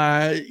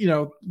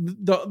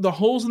 The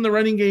holes in the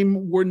running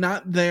game were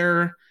not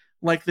there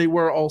like they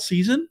were all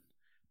season.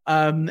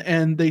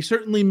 And they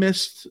certainly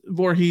missed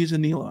Voorhees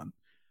and Nealon.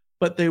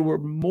 but they were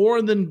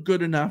more than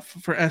good enough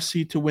for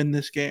SC to win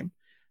this game.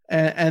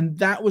 And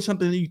that was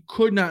something that you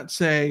could not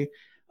say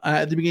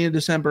at the beginning of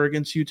December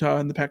against Utah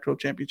in the Pac-12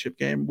 championship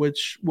game,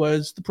 which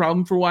was the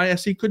problem for why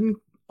SC couldn't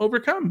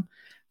overcome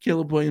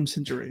Caleb Williams'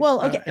 injury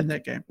in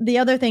that game. The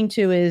other thing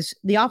too is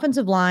the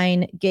offensive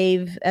line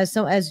gave, as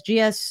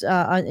GS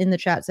in the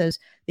chat says,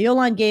 the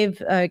O-line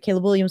gave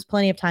Caleb Williams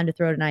plenty of time to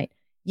throw tonight.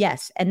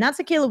 Yes, and that's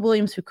a Caleb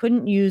Williams who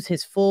couldn't use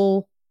his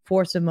full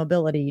force of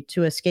mobility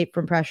to escape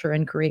from pressure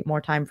and create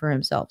more time for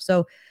himself.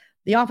 So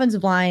the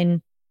offensive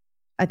line,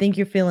 I think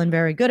you're feeling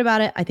very good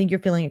about it. I think you're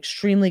feeling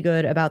extremely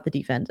good about the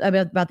defense,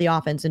 about the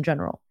offense in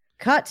general.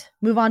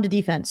 Move on to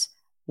defense.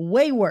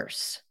 Way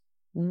worse.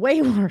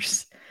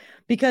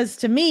 Because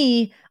to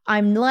me,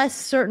 I'm less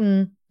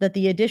certain that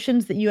the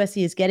additions that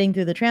USC is getting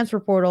through the transfer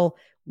portal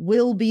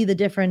will be the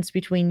difference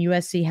between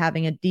USC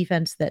having a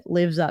defense that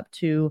lives up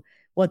to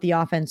what the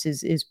offense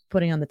is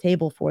putting on the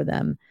table for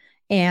them,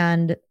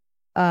 and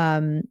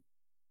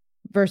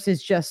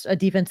versus just a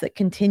defense that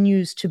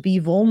continues to be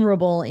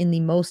vulnerable in the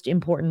most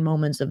important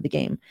moments of the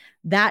game.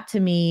 That to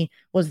me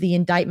was the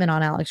indictment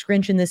on Alex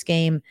Grinch in this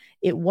game.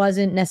 It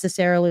wasn't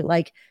necessarily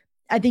like,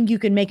 I think you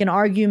can make an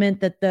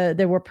argument that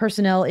there were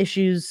personnel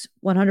issues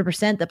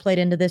 100% that played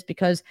into this,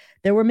 because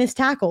there were missed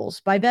tackles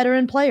by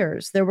veteran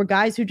players. There were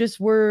guys who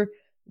were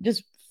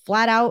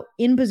flat out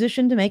in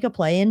position to make a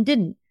play and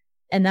didn't.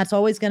 And that's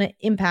always going to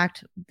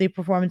impact the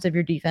performance of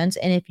your defense.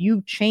 And if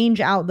you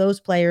change out those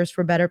players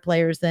for better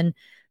players, then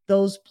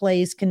those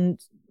plays can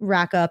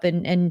rack up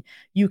and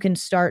you can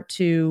start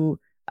to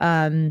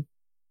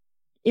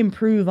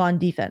improve on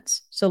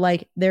defense. So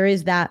like there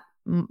is that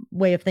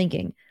way of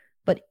thinking.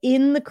 But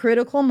in the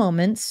critical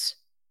moments,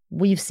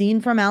 we've seen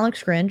from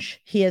Alex Grinch,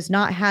 he has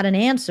not had an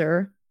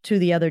answer to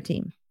the other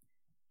team.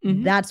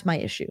 Mm-hmm. That's my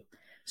issue.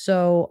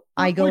 So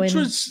I go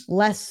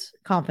less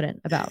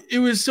confident about. It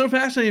was so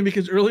fascinating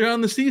because earlier on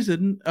in the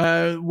season,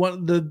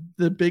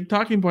 the big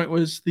talking point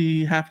was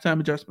the halftime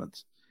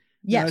adjustments.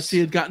 Yes, he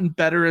had gotten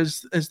better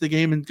as the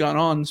game had gone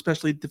on,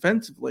 especially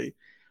defensively.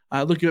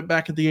 Looking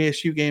back at the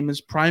ASU game is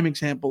prime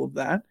example of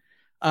that.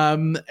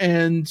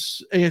 And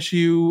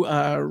ASU,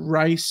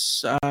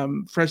 Rice,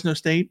 Fresno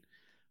State,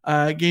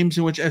 games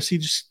in which SC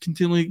just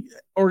continually,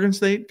 Oregon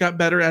State got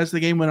better as the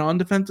game went on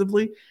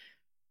defensively.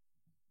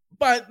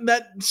 But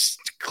that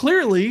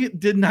clearly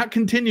did not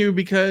continue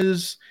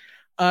because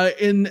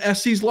in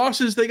SC's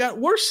losses, they got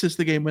worse as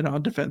the game went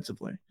on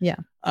defensively. Yeah.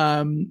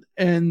 And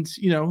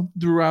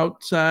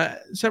throughout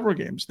several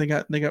games, they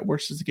got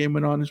worse as the game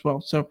went on as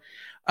well. So,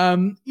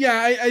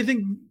 I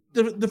think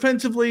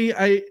defensively,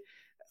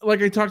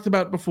 like I talked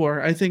about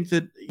before, I think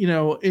that,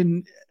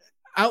 in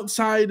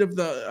outside of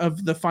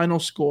the final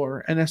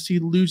score and SC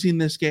losing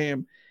this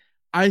game,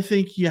 I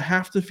think you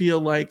have to feel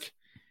like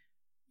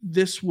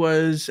this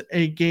was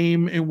a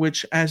game in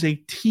which, as a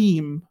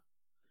team,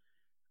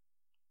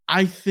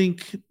 I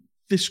think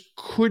this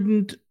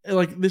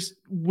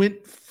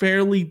went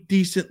fairly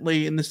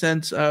decently in the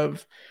sense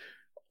of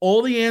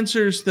all the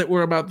answers that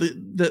were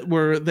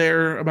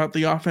there about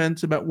the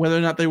offense, about whether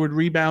or not they would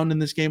rebound in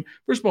this game.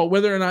 First of all,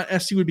 whether or not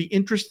SC would be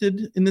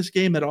interested in this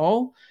game at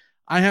all,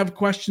 I have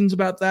questions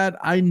about that.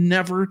 I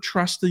never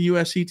trust the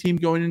USC team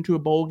going into a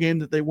bowl game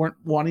that they weren't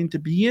wanting to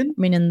be in.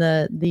 I mean, in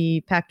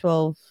the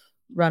Pac-12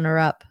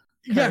 runner-up.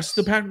 Yes,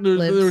 there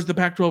was the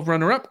Pac-12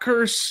 runner-up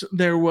curse.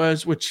 There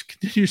was, which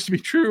continues to be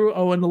true.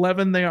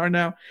 0-11 they are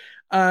now.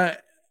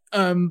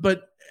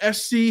 But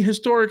SC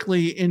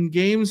historically in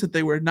games that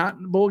they were not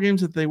bowl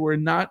games that they were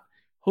not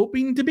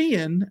hoping to be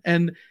in,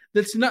 and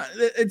that's not.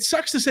 It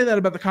sucks to say that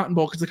about the Cotton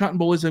Bowl because the Cotton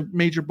Bowl is a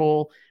major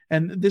bowl,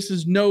 and this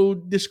is no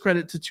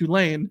discredit to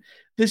Tulane.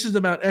 This is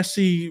about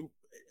SC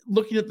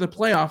looking at the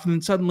playoff and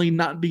then suddenly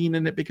not being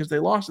in it because they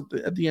lost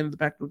at the end of the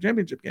Pac-12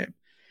 championship game.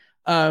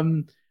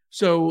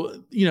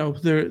 So,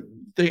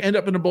 they end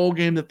up in a bowl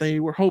game that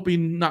they were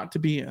hoping not to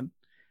be in.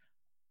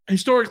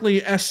 Historically,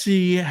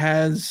 SC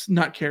has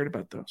not cared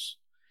about those.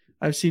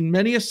 I've seen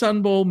many a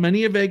Sun Bowl,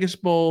 many a Vegas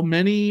Bowl,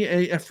 many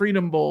a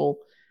Freedom Bowl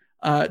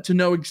to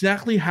know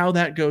exactly how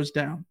that goes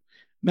down.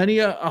 Many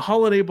a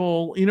Holiday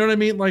Bowl, you know what I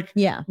mean? Like,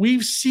 yeah,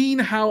 we've seen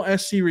how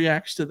SC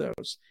reacts to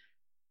those.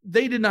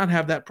 They did not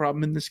have that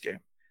problem in this game.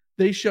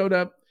 They showed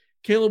up.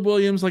 Caleb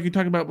Williams, like you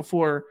talked about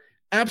before,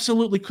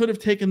 absolutely could have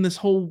taken this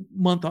whole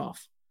month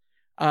off.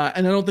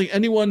 And I don't think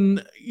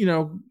anyone,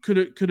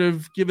 could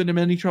have given him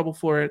any trouble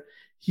for it.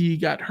 He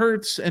got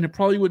hurt, and it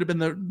probably would have been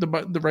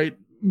the right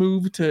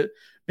move to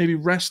maybe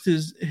rest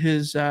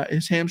his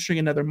hamstring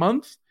another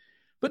month.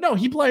 But no,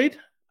 he played.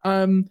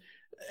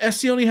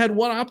 SC only had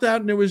one opt-out,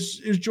 and it was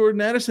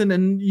Jordan Addison,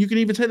 and you can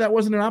even say that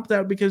wasn't an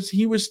opt-out because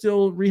he was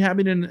still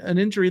rehabbing an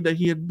injury that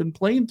he had been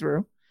playing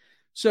through.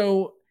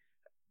 So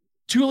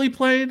Thule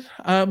played.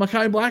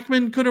 Mekhi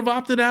Blackman could have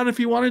opted out if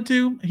he wanted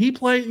to. He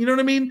played. You know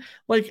what I mean?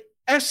 Like,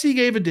 SC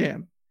gave a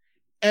damn,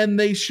 and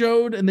they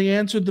showed and they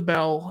answered the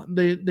bell.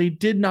 They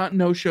did not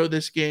no-show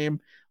this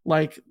game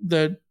like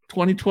the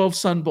 2012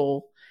 Sun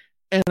Bowl,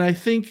 and I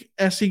think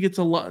SC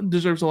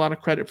deserves a lot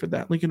of credit for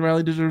that. Lincoln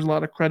Riley deserves a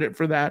lot of credit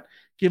for that,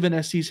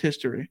 given SC's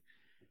history.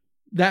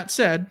 That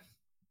said,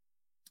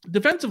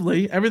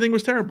 defensively, everything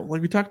was terrible,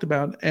 like we talked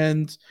about.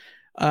 And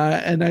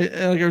like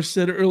I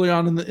said early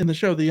on in the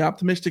show, the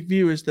optimistic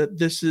view is that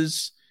this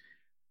is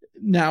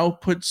now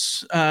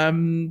puts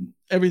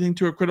everything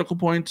to a critical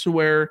point to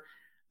where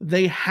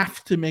they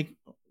have to make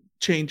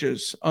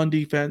changes on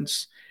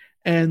defense.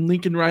 And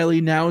Lincoln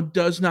Riley now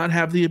does not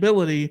have the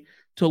ability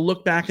to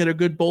look back at a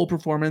good bowl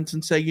performance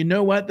and say, you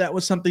know what, that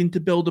was something to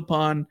build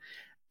upon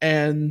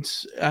and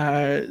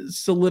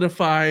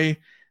solidify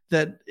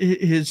that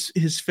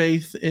his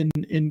faith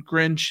in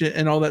Grinch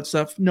and all that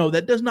stuff. No,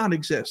 that does not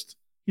exist.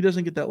 He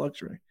doesn't get that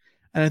luxury.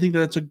 And I think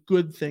that's a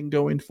good thing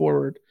going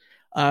forward,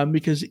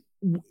 because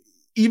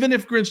even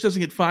if Grinch doesn't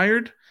get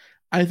fired,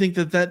 I think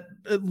that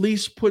at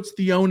least puts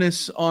the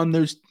onus on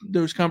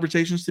those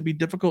conversations to be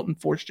difficult and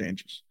force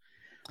changes.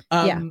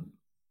 And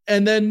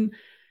then,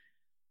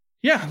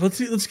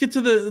 let's get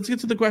to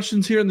the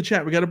questions here in the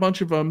chat. We got a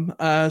bunch of them.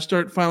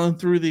 Start filing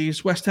through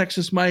these. West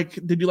Texas Mike,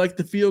 did you like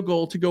the field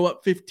goal to go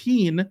up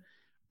 15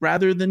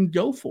 rather than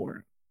go for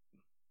it?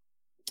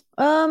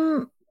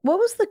 What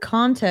was the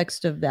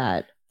context of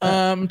that?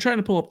 I'm trying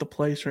to pull up the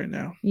place right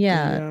now.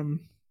 Yeah.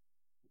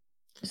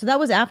 So that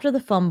was after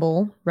the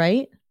fumble,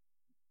 right?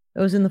 It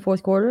was in the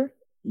fourth quarter?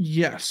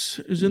 Yes,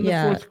 it was in the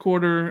fourth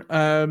quarter.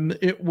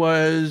 It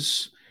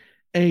was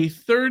a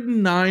 3rd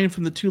and 9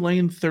 from the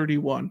Tulane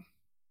 31.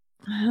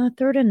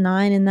 3rd and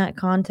 9 in that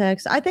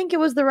context. I think it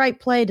was the right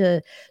play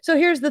to. So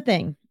here's the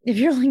thing. If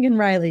you're Lincoln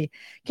Riley,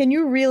 can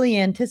you really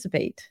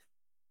anticipate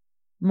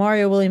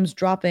Mario Williams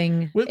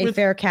dropping a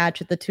fair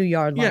catch at the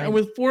 2-yard line? Yeah,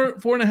 with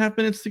 4.5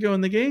 minutes to go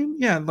in the game.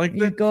 Yeah, like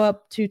you go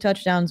up 2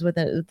 touchdowns with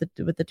the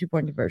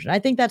 2-point conversion. I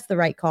think that's the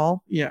right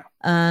call. Yeah.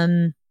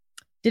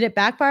 Did it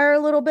backfire a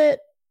little bit?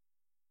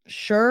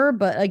 Sure,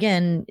 but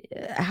again,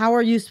 how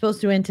are you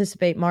supposed to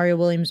anticipate Mario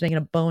Williams making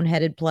a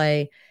boneheaded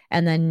play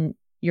and then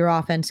your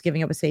offense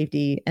giving up a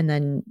safety, and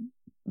then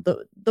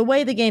the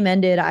way the game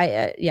ended?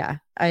 I'm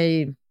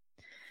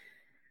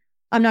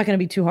not going to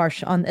be too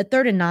harsh on at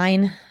 3rd and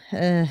 9.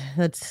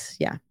 That's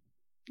yeah.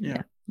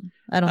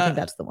 I don't think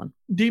that's the one.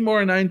 D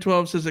Moore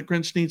 912 says that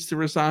Grinch needs to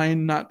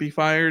resign, not be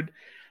fired.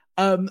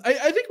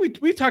 I think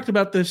we talked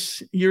about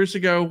this years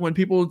ago when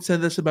people had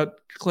said this about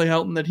Clay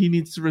Helton, that he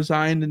needs to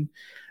resign and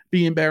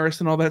be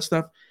embarrassed and all that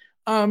stuff.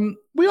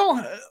 We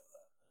all,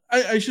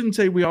 I shouldn't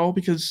say we all,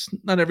 because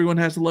not everyone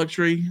has the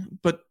luxury,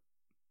 but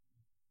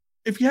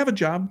if you have a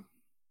job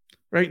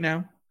right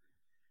now,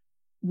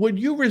 would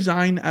you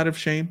resign out of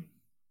shame?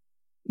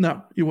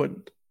 No, you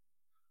wouldn't.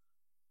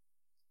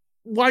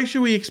 Why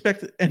should we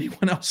expect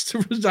anyone else to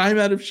resign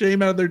out of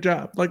shame out of their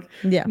job?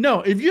 No,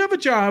 if you have a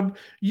job,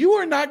 you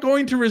are not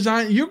going to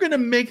resign. You're going to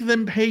make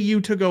them pay you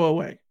to go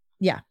away.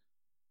 Yeah.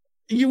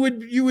 You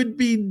would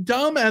be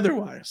dumb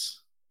otherwise.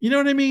 You know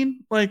what I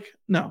mean?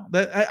 No,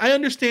 that I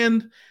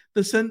understand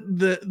the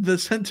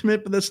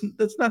sentiment, but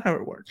that's not how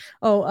it works.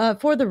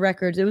 For the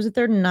records, it was a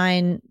 3rd and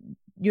 9.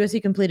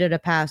 USC completed a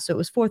pass, so it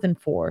was 4th and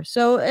 4.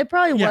 So it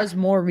probably was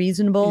more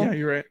reasonable. Yeah,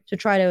 you're right. To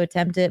try to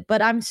attempt it,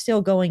 but I'm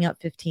still going up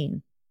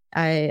 15.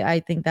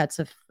 I think that's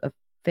a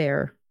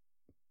fair.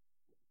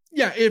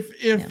 Yeah,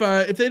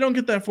 if they don't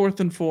get that 4th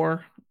and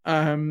 4,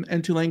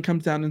 and Tulane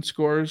comes down and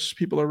scores,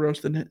 people are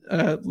roasting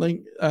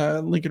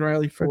Lincoln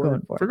Riley for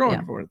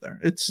going for it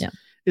there.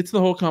 It's the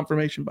whole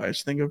confirmation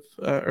bias thing of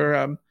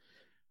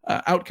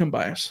outcome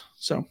bias.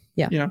 So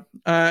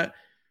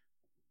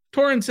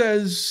Torrin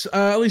says,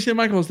 Alicia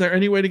Michael, is there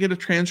any way to get a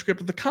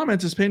transcript of the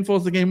comments? As painful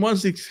as the game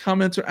was, these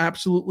comments are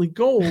absolutely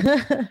gold.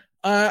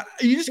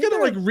 You just gotta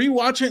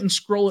rewatch it and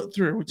scroll it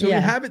through. So we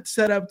have it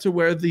set up to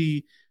where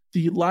the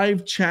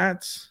live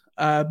chats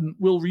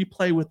will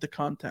replay with the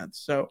content.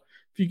 So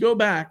if you go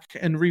back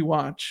and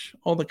rewatch,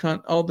 all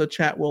the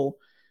chat will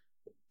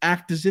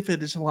act as if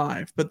it is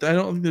live. But I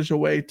don't think there's a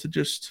way to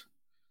just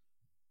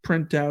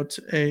print out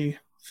a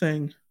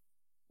thing.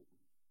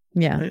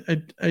 Yeah,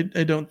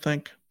 I don't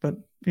think. But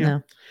yeah.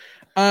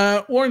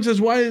 No. Warren says,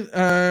 why?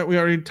 We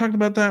already talked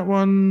about that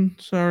one.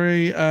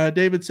 Sorry.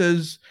 David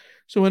says,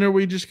 so when are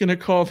we just going to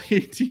call the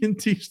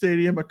AT&T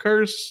Stadium a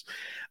curse?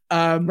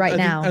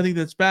 Now. I think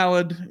that's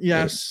valid.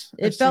 Yes.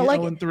 It felt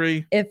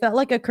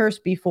like a curse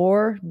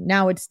before.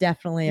 Now it's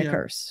definitely a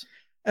curse.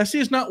 SC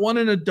has not won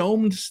in a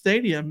domed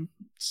stadium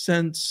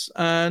since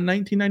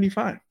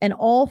 1995. And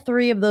all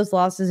 3 of those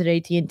losses at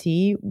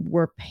AT&T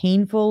were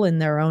painful in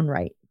their own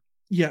right.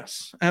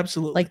 Yes,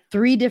 absolutely.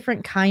 3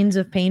 different kinds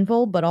of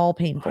painful, but all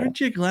painful.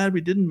 Aren't you glad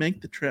we didn't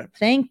make the trip?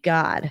 Thank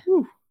God.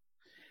 Whew.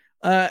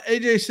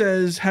 AJ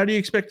says, how do you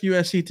expect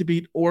USC to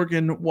beat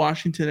Oregon,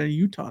 Washington, and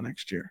Utah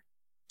next year?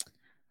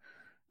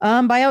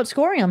 By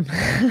outscoring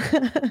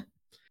them.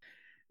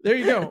 There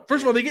you go.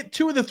 First of all, they get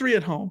 2 of the 3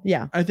 at home.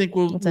 Yeah. I think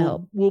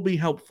will be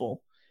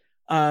helpful.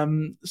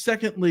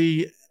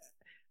 Secondly,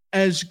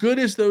 as good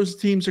as those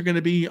teams are going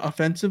to be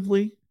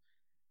offensively,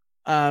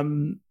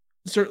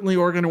 certainly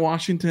Oregon and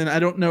Washington, I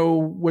don't know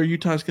where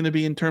Utah's going to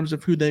be in terms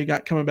of who they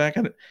got coming back.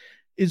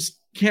 Is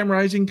Cam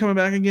Rising coming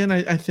back again?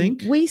 I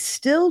think we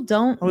still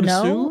don't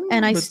know,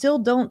 and I still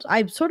don't.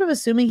 I'm sort of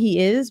assuming he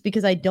is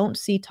because I don't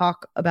see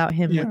talk about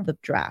him with the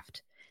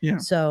draft. Yeah.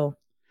 So,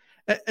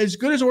 as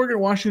good as Oregon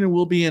and Washington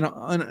will be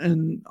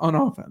on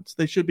offense,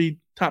 they should be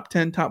top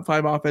 10, top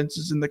 5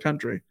 offenses in the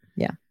country.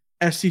 Yeah.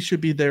 SC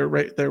should be there,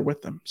 right there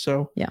with them.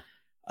 So yeah,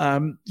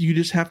 you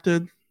just have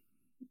to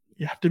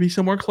be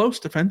somewhere close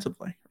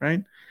defensively,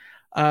 right?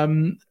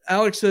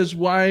 Alex says,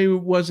 why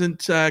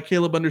wasn't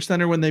Caleb under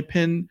center when they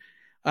pinned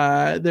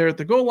there at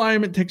the goal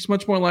line? It takes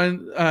much more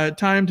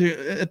time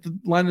at the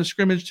line of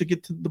scrimmage to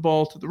get to the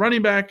ball to the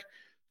running back.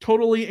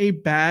 Totally a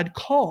bad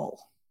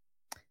call.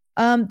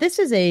 This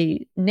is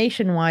a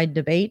nationwide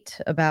debate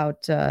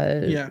about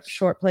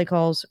short play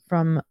calls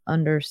from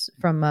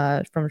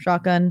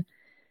shotgun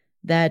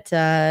that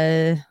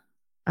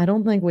I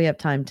don't think we have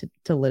time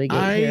to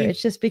litigate here.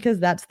 It's just because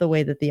that's the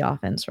way that the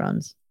offense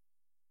runs.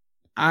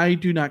 I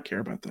do not care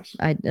about this.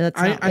 I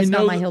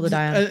know my hill to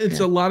die on. It's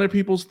a lot of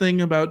people's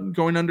thing about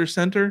going under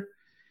center.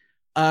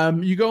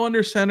 You go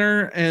under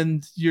center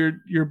and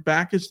your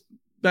back is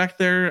back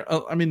there.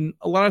 I mean,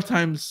 a lot of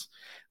times,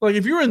 like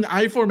if you're in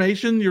I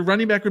formation, your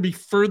running back would be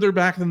further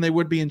back than they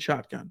would be in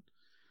shotgun.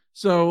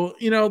 So,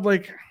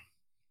 like,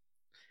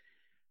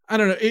 I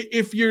don't know,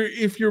 if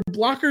your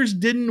blockers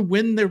didn't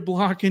win their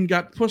block and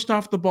got pushed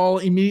off the ball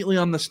immediately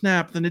on the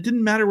snap, then it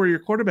didn't matter where your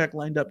quarterback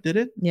lined up, did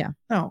it? Yeah.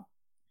 No.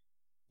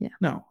 Yeah.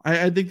 No.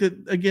 I think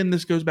that, again,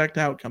 this goes back to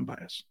outcome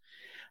bias.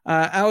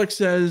 Alex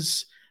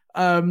says,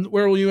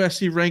 where will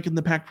USC rank in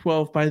the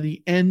Pac-12 by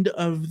the end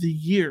of the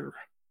year?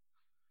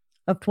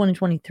 Of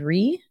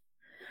 2023?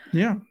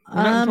 Yeah.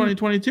 We're not in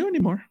 2022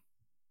 anymore.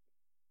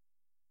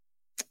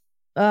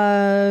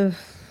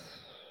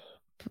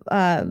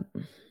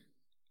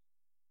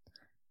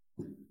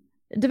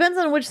 It depends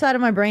on which side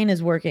of my brain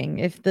is working.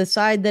 If the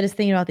side that is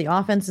thinking about the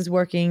offense is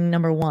working,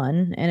 number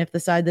 1, and if the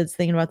side that's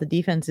thinking about the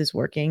defense is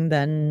working,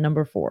 then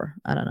number 4.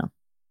 I don't know.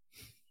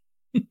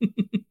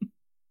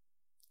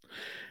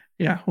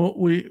 Yeah, well,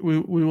 we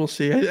will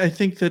see. I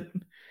think that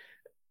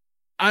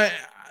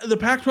the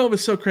Pac-12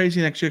 is so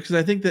crazy next year because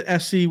I think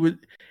that SC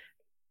would,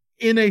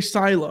 in a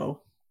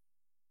silo,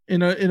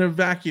 in a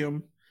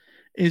vacuum,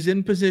 is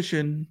in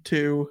position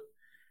to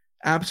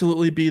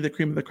absolutely be the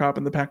cream of the crop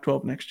in the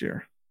Pac-12 next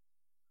year.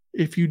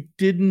 If you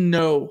didn't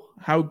know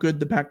how good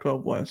the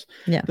Pac-12 was.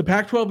 Yeah. The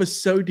Pac-12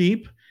 is so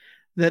deep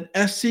that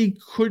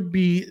SC could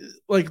be,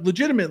 like,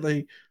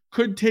 legitimately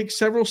could take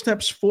several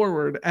steps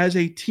forward as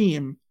a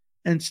team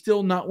and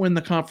still not win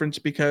the conference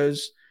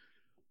because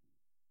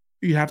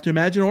you have to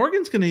imagine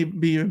Oregon's going to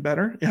be even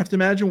better. You have to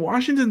imagine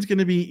Washington's going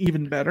to be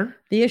even better.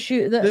 The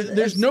issue...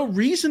 There's no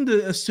reason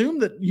to assume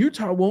that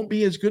Utah won't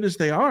be as good as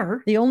they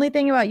are. The only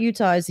thing about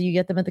Utah is that you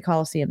get them at the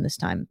Coliseum this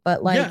time.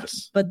 But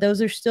but those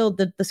are still...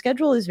 The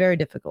schedule is very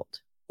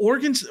difficult.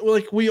 Oregon's...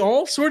 Like, we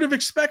all sort of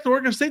expect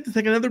Oregon State to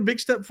take another big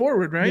step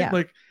forward, right?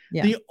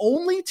 Yeah. The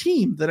only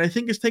team that I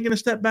think is taking a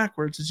step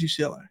backwards is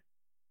UCLA.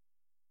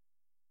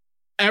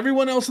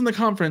 Everyone else in the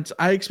conference,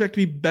 I expect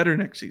to be better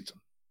next season.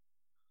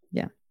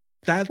 Yeah.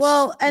 That's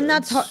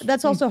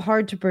also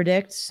hard to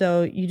predict.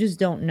 So you just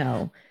don't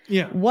know.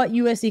 Yeah. What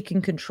USC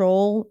can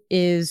control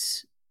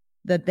is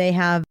that they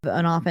have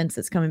an offense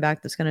that's coming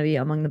back that's going to be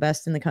among the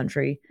best in the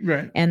country,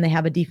 right? And they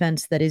have a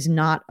defense that is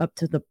not up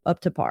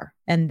to par,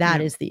 and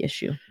that is the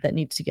issue that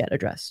needs to get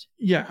addressed.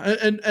 Yeah,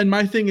 and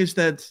my thing is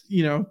that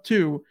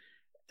too,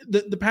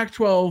 the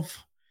Pac-12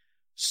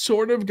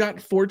 sort of got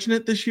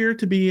fortunate this year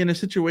to be in a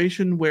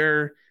situation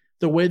where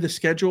the way the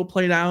schedule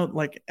played out,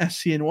 like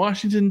SC and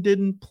Washington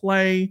didn't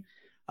play.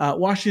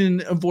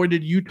 Washington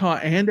avoided Utah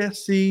and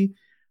SC.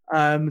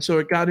 So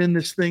it got in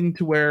this thing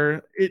to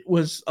where it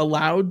was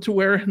allowed to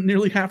wear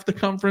nearly half the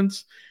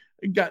conference.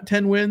 It got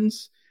 10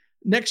 wins.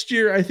 Next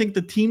year, I think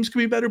the teams could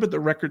be better, but the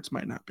records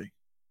might not be.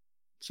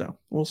 So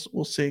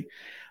we'll see.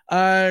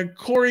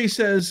 Corey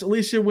says,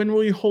 Alicia, when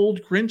will you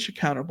hold Grinch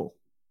accountable?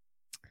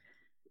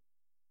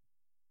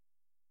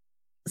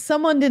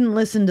 Someone didn't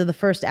listen to the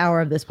first hour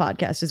of this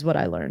podcast is what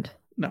I learned.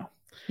 No.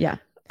 Yeah.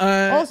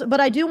 Also, but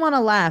I do want to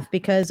laugh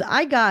because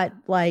I got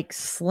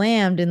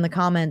slammed in the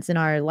comments in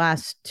our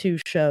last two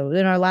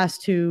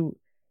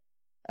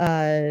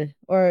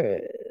or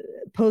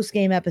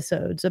post-game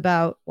episodes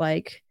about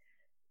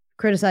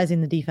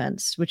criticizing the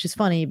defense, which is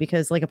funny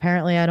because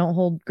apparently I don't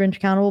hold Grinch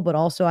accountable, but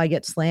also I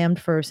get slammed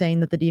for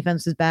saying that the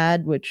defense is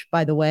bad, which,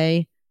 by the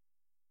way,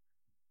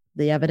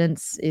 the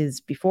evidence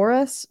is before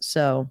us.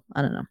 So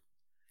I don't know.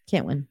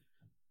 Can't win.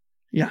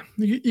 Yeah,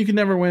 you can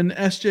never win.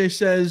 SJ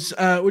says,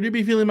 would you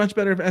be feeling much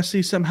better if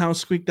SC somehow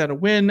squeaked out a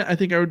win? I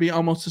think I would be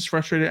almost as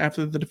frustrated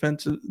after the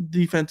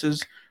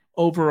defense's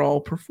overall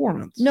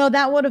performance. No,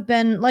 that would have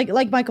been,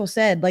 like Michael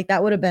said,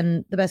 that would have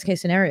been the best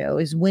case scenario,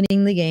 is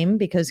winning the game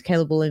because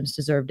Caleb Williams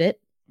deserved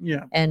it.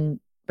 Yeah. And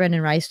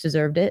Brendan Rice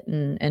deserved it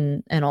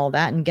and all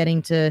that, and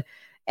getting to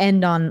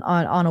end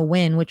on a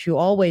win, which you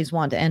always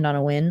want to end on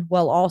a win,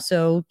 while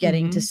also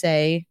getting to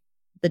say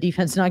the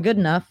defense is not good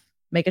enough,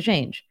 make a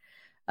change.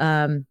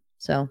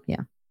 So,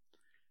 yeah.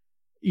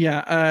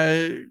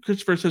 Yeah.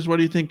 Christopher says, what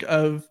do you think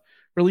of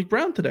Raleek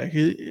Brown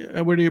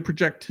today? Where do you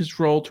project his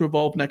role to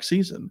evolve next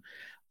season?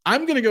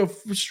 I'm going to go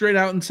straight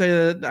out and say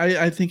that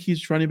I think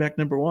he's running back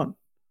number 1.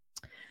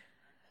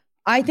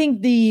 I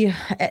think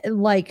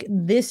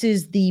this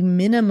is the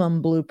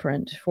minimum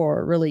blueprint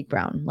for Raleek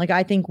Brown. Like,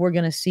 I think we're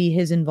going to see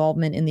his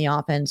involvement in the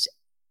offense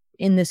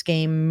in this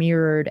game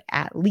mirrored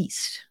at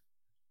least,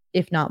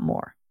 if not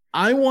more.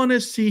 I want to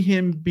see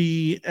him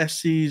be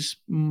SC's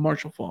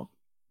Marshall Faulk.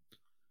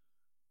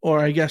 Or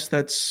I guess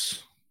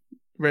that's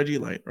Reggie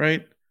Light,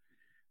 right?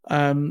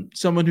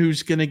 Someone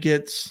who's going to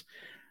get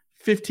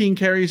 15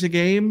 carries a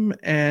game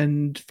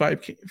and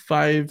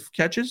five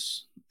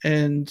catches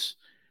and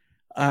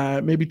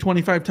maybe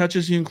 25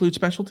 touches. You include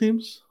special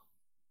teams,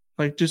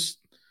 like just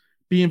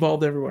be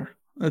involved everywhere.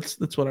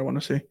 That's what I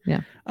want to see.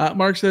 Yeah.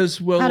 Mark says,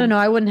 "Well, I don't know.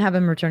 I wouldn't have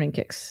him returning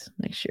kicks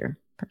next year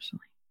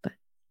personally, but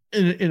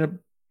in a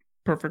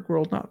perfect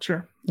world, not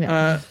sure."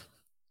 Yeah.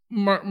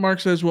 Mark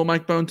says, "Will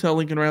Mike Bohn tell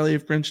Lincoln Riley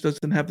if Grinch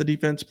doesn't have the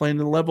defense playing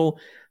the level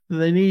that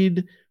they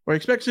need, or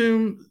expects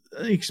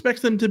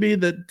them to be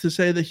to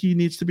say that he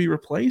needs to be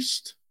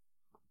replaced?"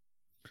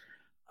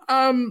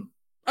 I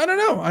don't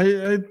know.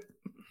 I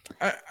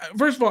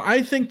first of all,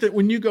 I think that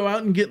when you go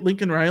out and get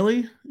Lincoln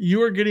Riley,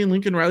 you are getting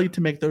Lincoln Riley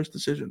to make those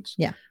decisions.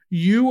 Yeah.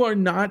 You are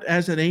not,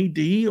 as an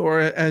AD or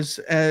as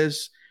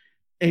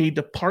a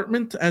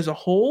department as a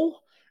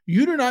whole,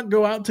 you do not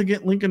go out to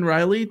get Lincoln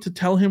Riley to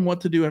tell him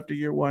what to do after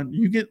year one.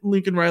 You get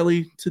Lincoln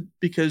Riley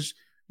because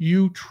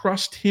you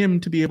trust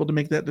him to be able to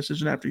make that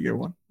decision after year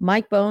one.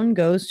 Mike Bohn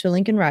goes to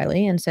Lincoln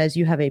Riley and says,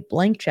 you have a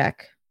blank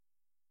check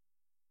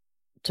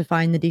to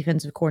find the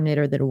defensive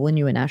coordinator that will win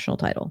you a national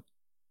title.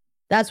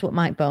 That's what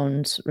Mike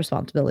Bohn's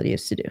responsibility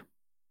is to do.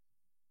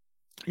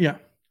 Yeah.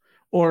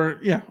 Or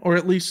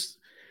at least,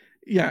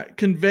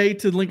 convey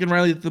to Lincoln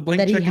Riley that the blank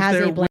that check he has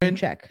is there a blank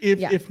check.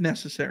 if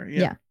necessary.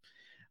 Yeah.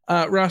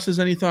 Ross, has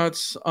any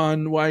thoughts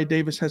on why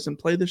Davis hasn't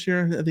played this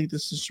year? I think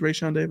this is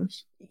Rayshawn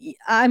Davis.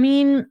 I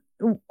mean,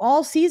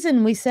 all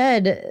season we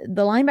said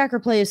the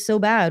linebacker play is so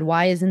bad.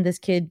 Why isn't this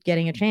kid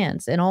getting a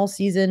chance? And all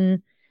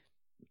season,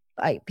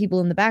 people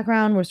in the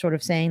background were sort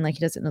of saying like he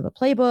doesn't know the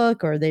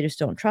playbook or they just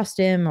don't trust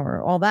him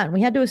or all that. And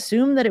we had to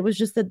assume that it was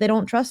just that they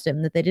don't trust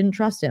him, that they didn't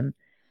trust him.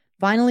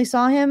 Finally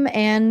saw him.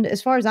 And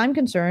as far as I'm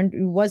concerned,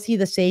 was he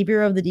the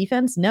savior of the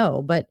defense?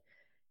 No, but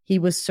he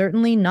was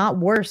certainly not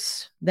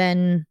worse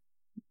than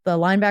the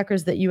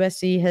linebackers that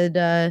USC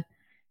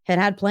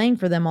had playing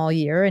for them all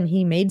year. And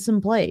he made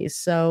some plays.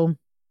 So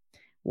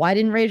why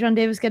didn't Rayshawn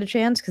Davis get a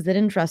chance? Because they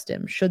didn't trust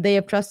him. Should they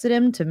have trusted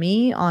him? To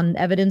me, on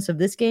evidence of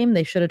this game,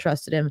 they should have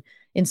trusted him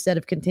instead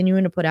of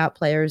continuing to put out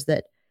players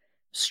that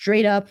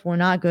straight up were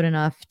not good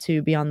enough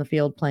to be on the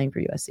field playing for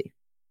USC.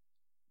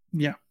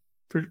 Yeah,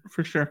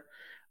 for sure.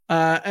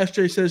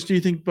 SJ says, do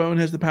you think Bohn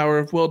has the power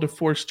of will to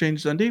force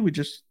changes on D? We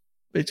just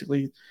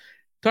basically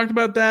talked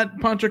about that.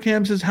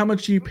 Pontracam says, how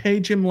much do you pay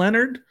Jim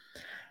Leonard?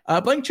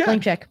 Blank check.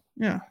 Blank check.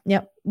 Yeah.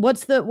 Yep.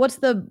 What's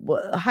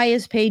the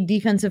highest paid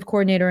defensive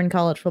coordinator in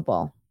college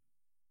football?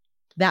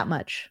 That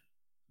much.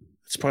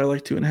 It's probably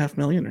like $2.5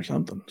 million or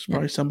something. It's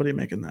probably somebody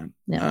making that.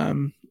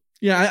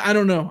 Yeah. I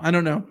don't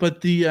know.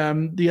 But the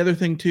other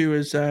thing too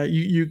is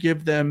you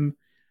give them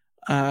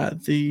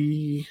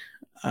the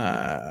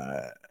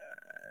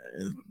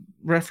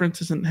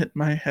reference isn't hitting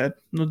my head.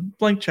 The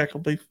blank check will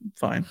be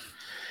fine.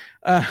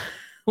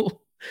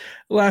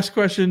 Last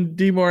question,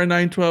 D-Moore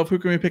 912. Who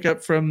can we pick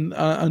up from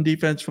on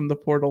defense from the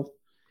portal?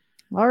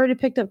 Already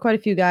picked up quite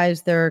a few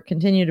guys. There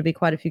continue to be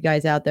quite a few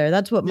guys out there.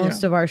 That's what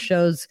most of our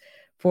shows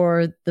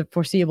for the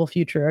foreseeable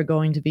future are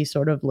going to be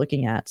sort of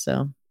looking at.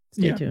 So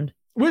stay tuned.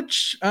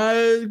 Which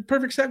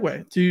perfect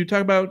segue to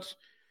talk about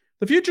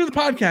the future of the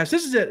podcast.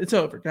 This is it. It's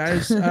over,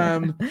 guys. We're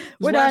done.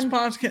 Last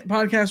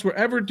podcast we're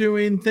ever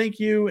doing. Thank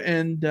you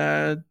and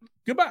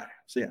goodbye.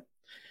 See ya.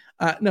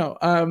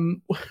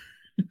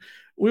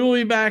 We will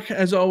be back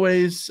as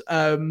always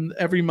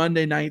every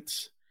Monday night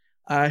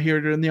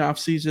here during the off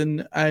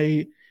season.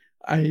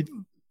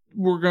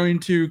 We're going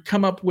to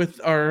come up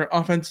with our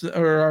offense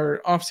or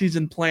our off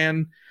season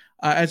plan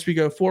as we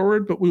go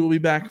forward, but we will be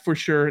back for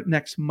sure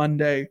next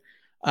Monday.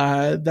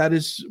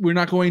 We're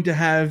not going to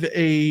have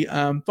a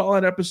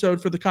Fallout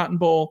episode for the Cotton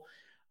Bowl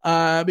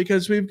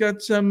because we've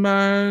got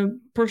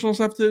some personal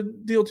stuff to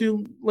deal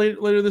to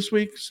later this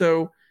week.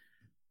 So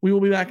we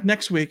will be back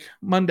next week,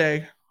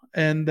 Monday,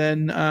 and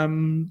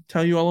then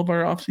tell you all of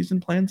our off-season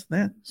plans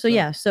then. So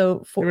get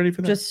ready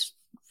for that. Just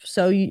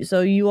so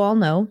you all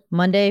know,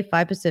 Monday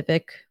 5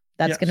 Pacific.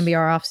 That's going to be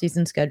our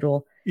off-season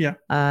schedule. Yeah.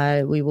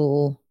 We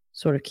will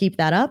sort of keep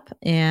that up,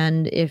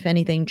 and if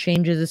anything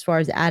changes as far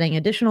as adding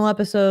additional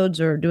episodes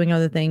or doing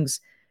other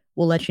things,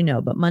 we'll let you know.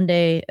 But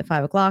Monday at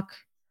 5:00,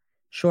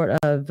 short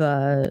of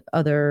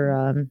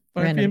other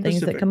random things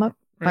Pacific, that come up,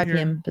 right 5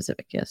 p.m.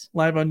 Pacific. Yes,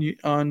 live on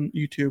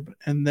YouTube,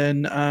 and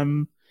then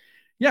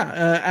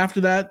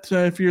after that,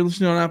 if you're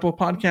listening on Apple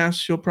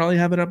Podcasts, you'll probably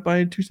have it up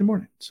by Tuesday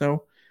morning.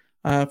 So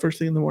first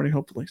thing in the morning,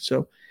 hopefully.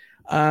 So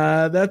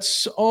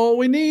that's all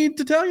we need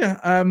to tell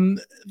you.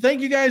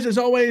 Thank you guys as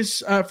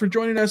always for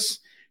joining us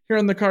here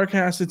on the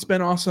CarCast. It's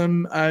been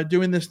awesome.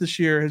 Doing this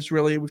year has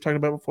really, we've talked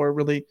about before,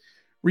 really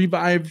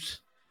revived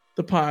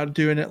the pod,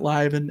 doing it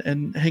live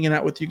and hanging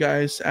out with you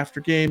guys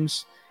after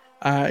games.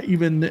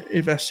 even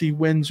if SC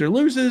wins or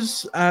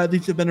loses.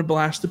 These have been a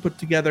blast to put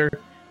together.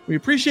 We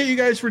appreciate you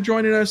guys for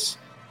joining us.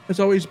 As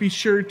always, be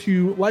sure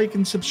to like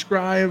and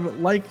subscribe,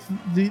 like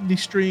the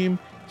stream,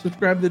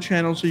 subscribe to the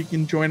channel so you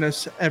can join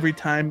us every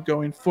time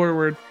going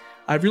forward.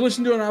 If you're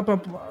listening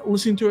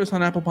to us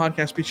on Apple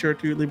Podcasts, be sure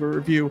to leave a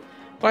review.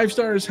 5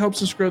 stars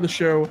helps us grow the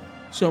show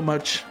so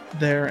much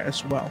there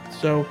as well.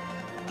 So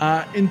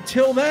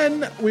until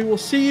then, we will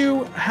see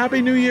you.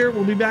 Happy New Year.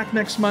 We'll be back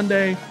next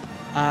Monday.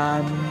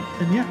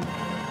 And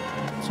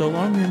yeah, so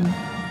long and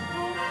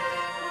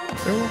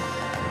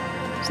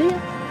farewell. See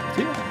ya.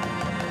 See ya.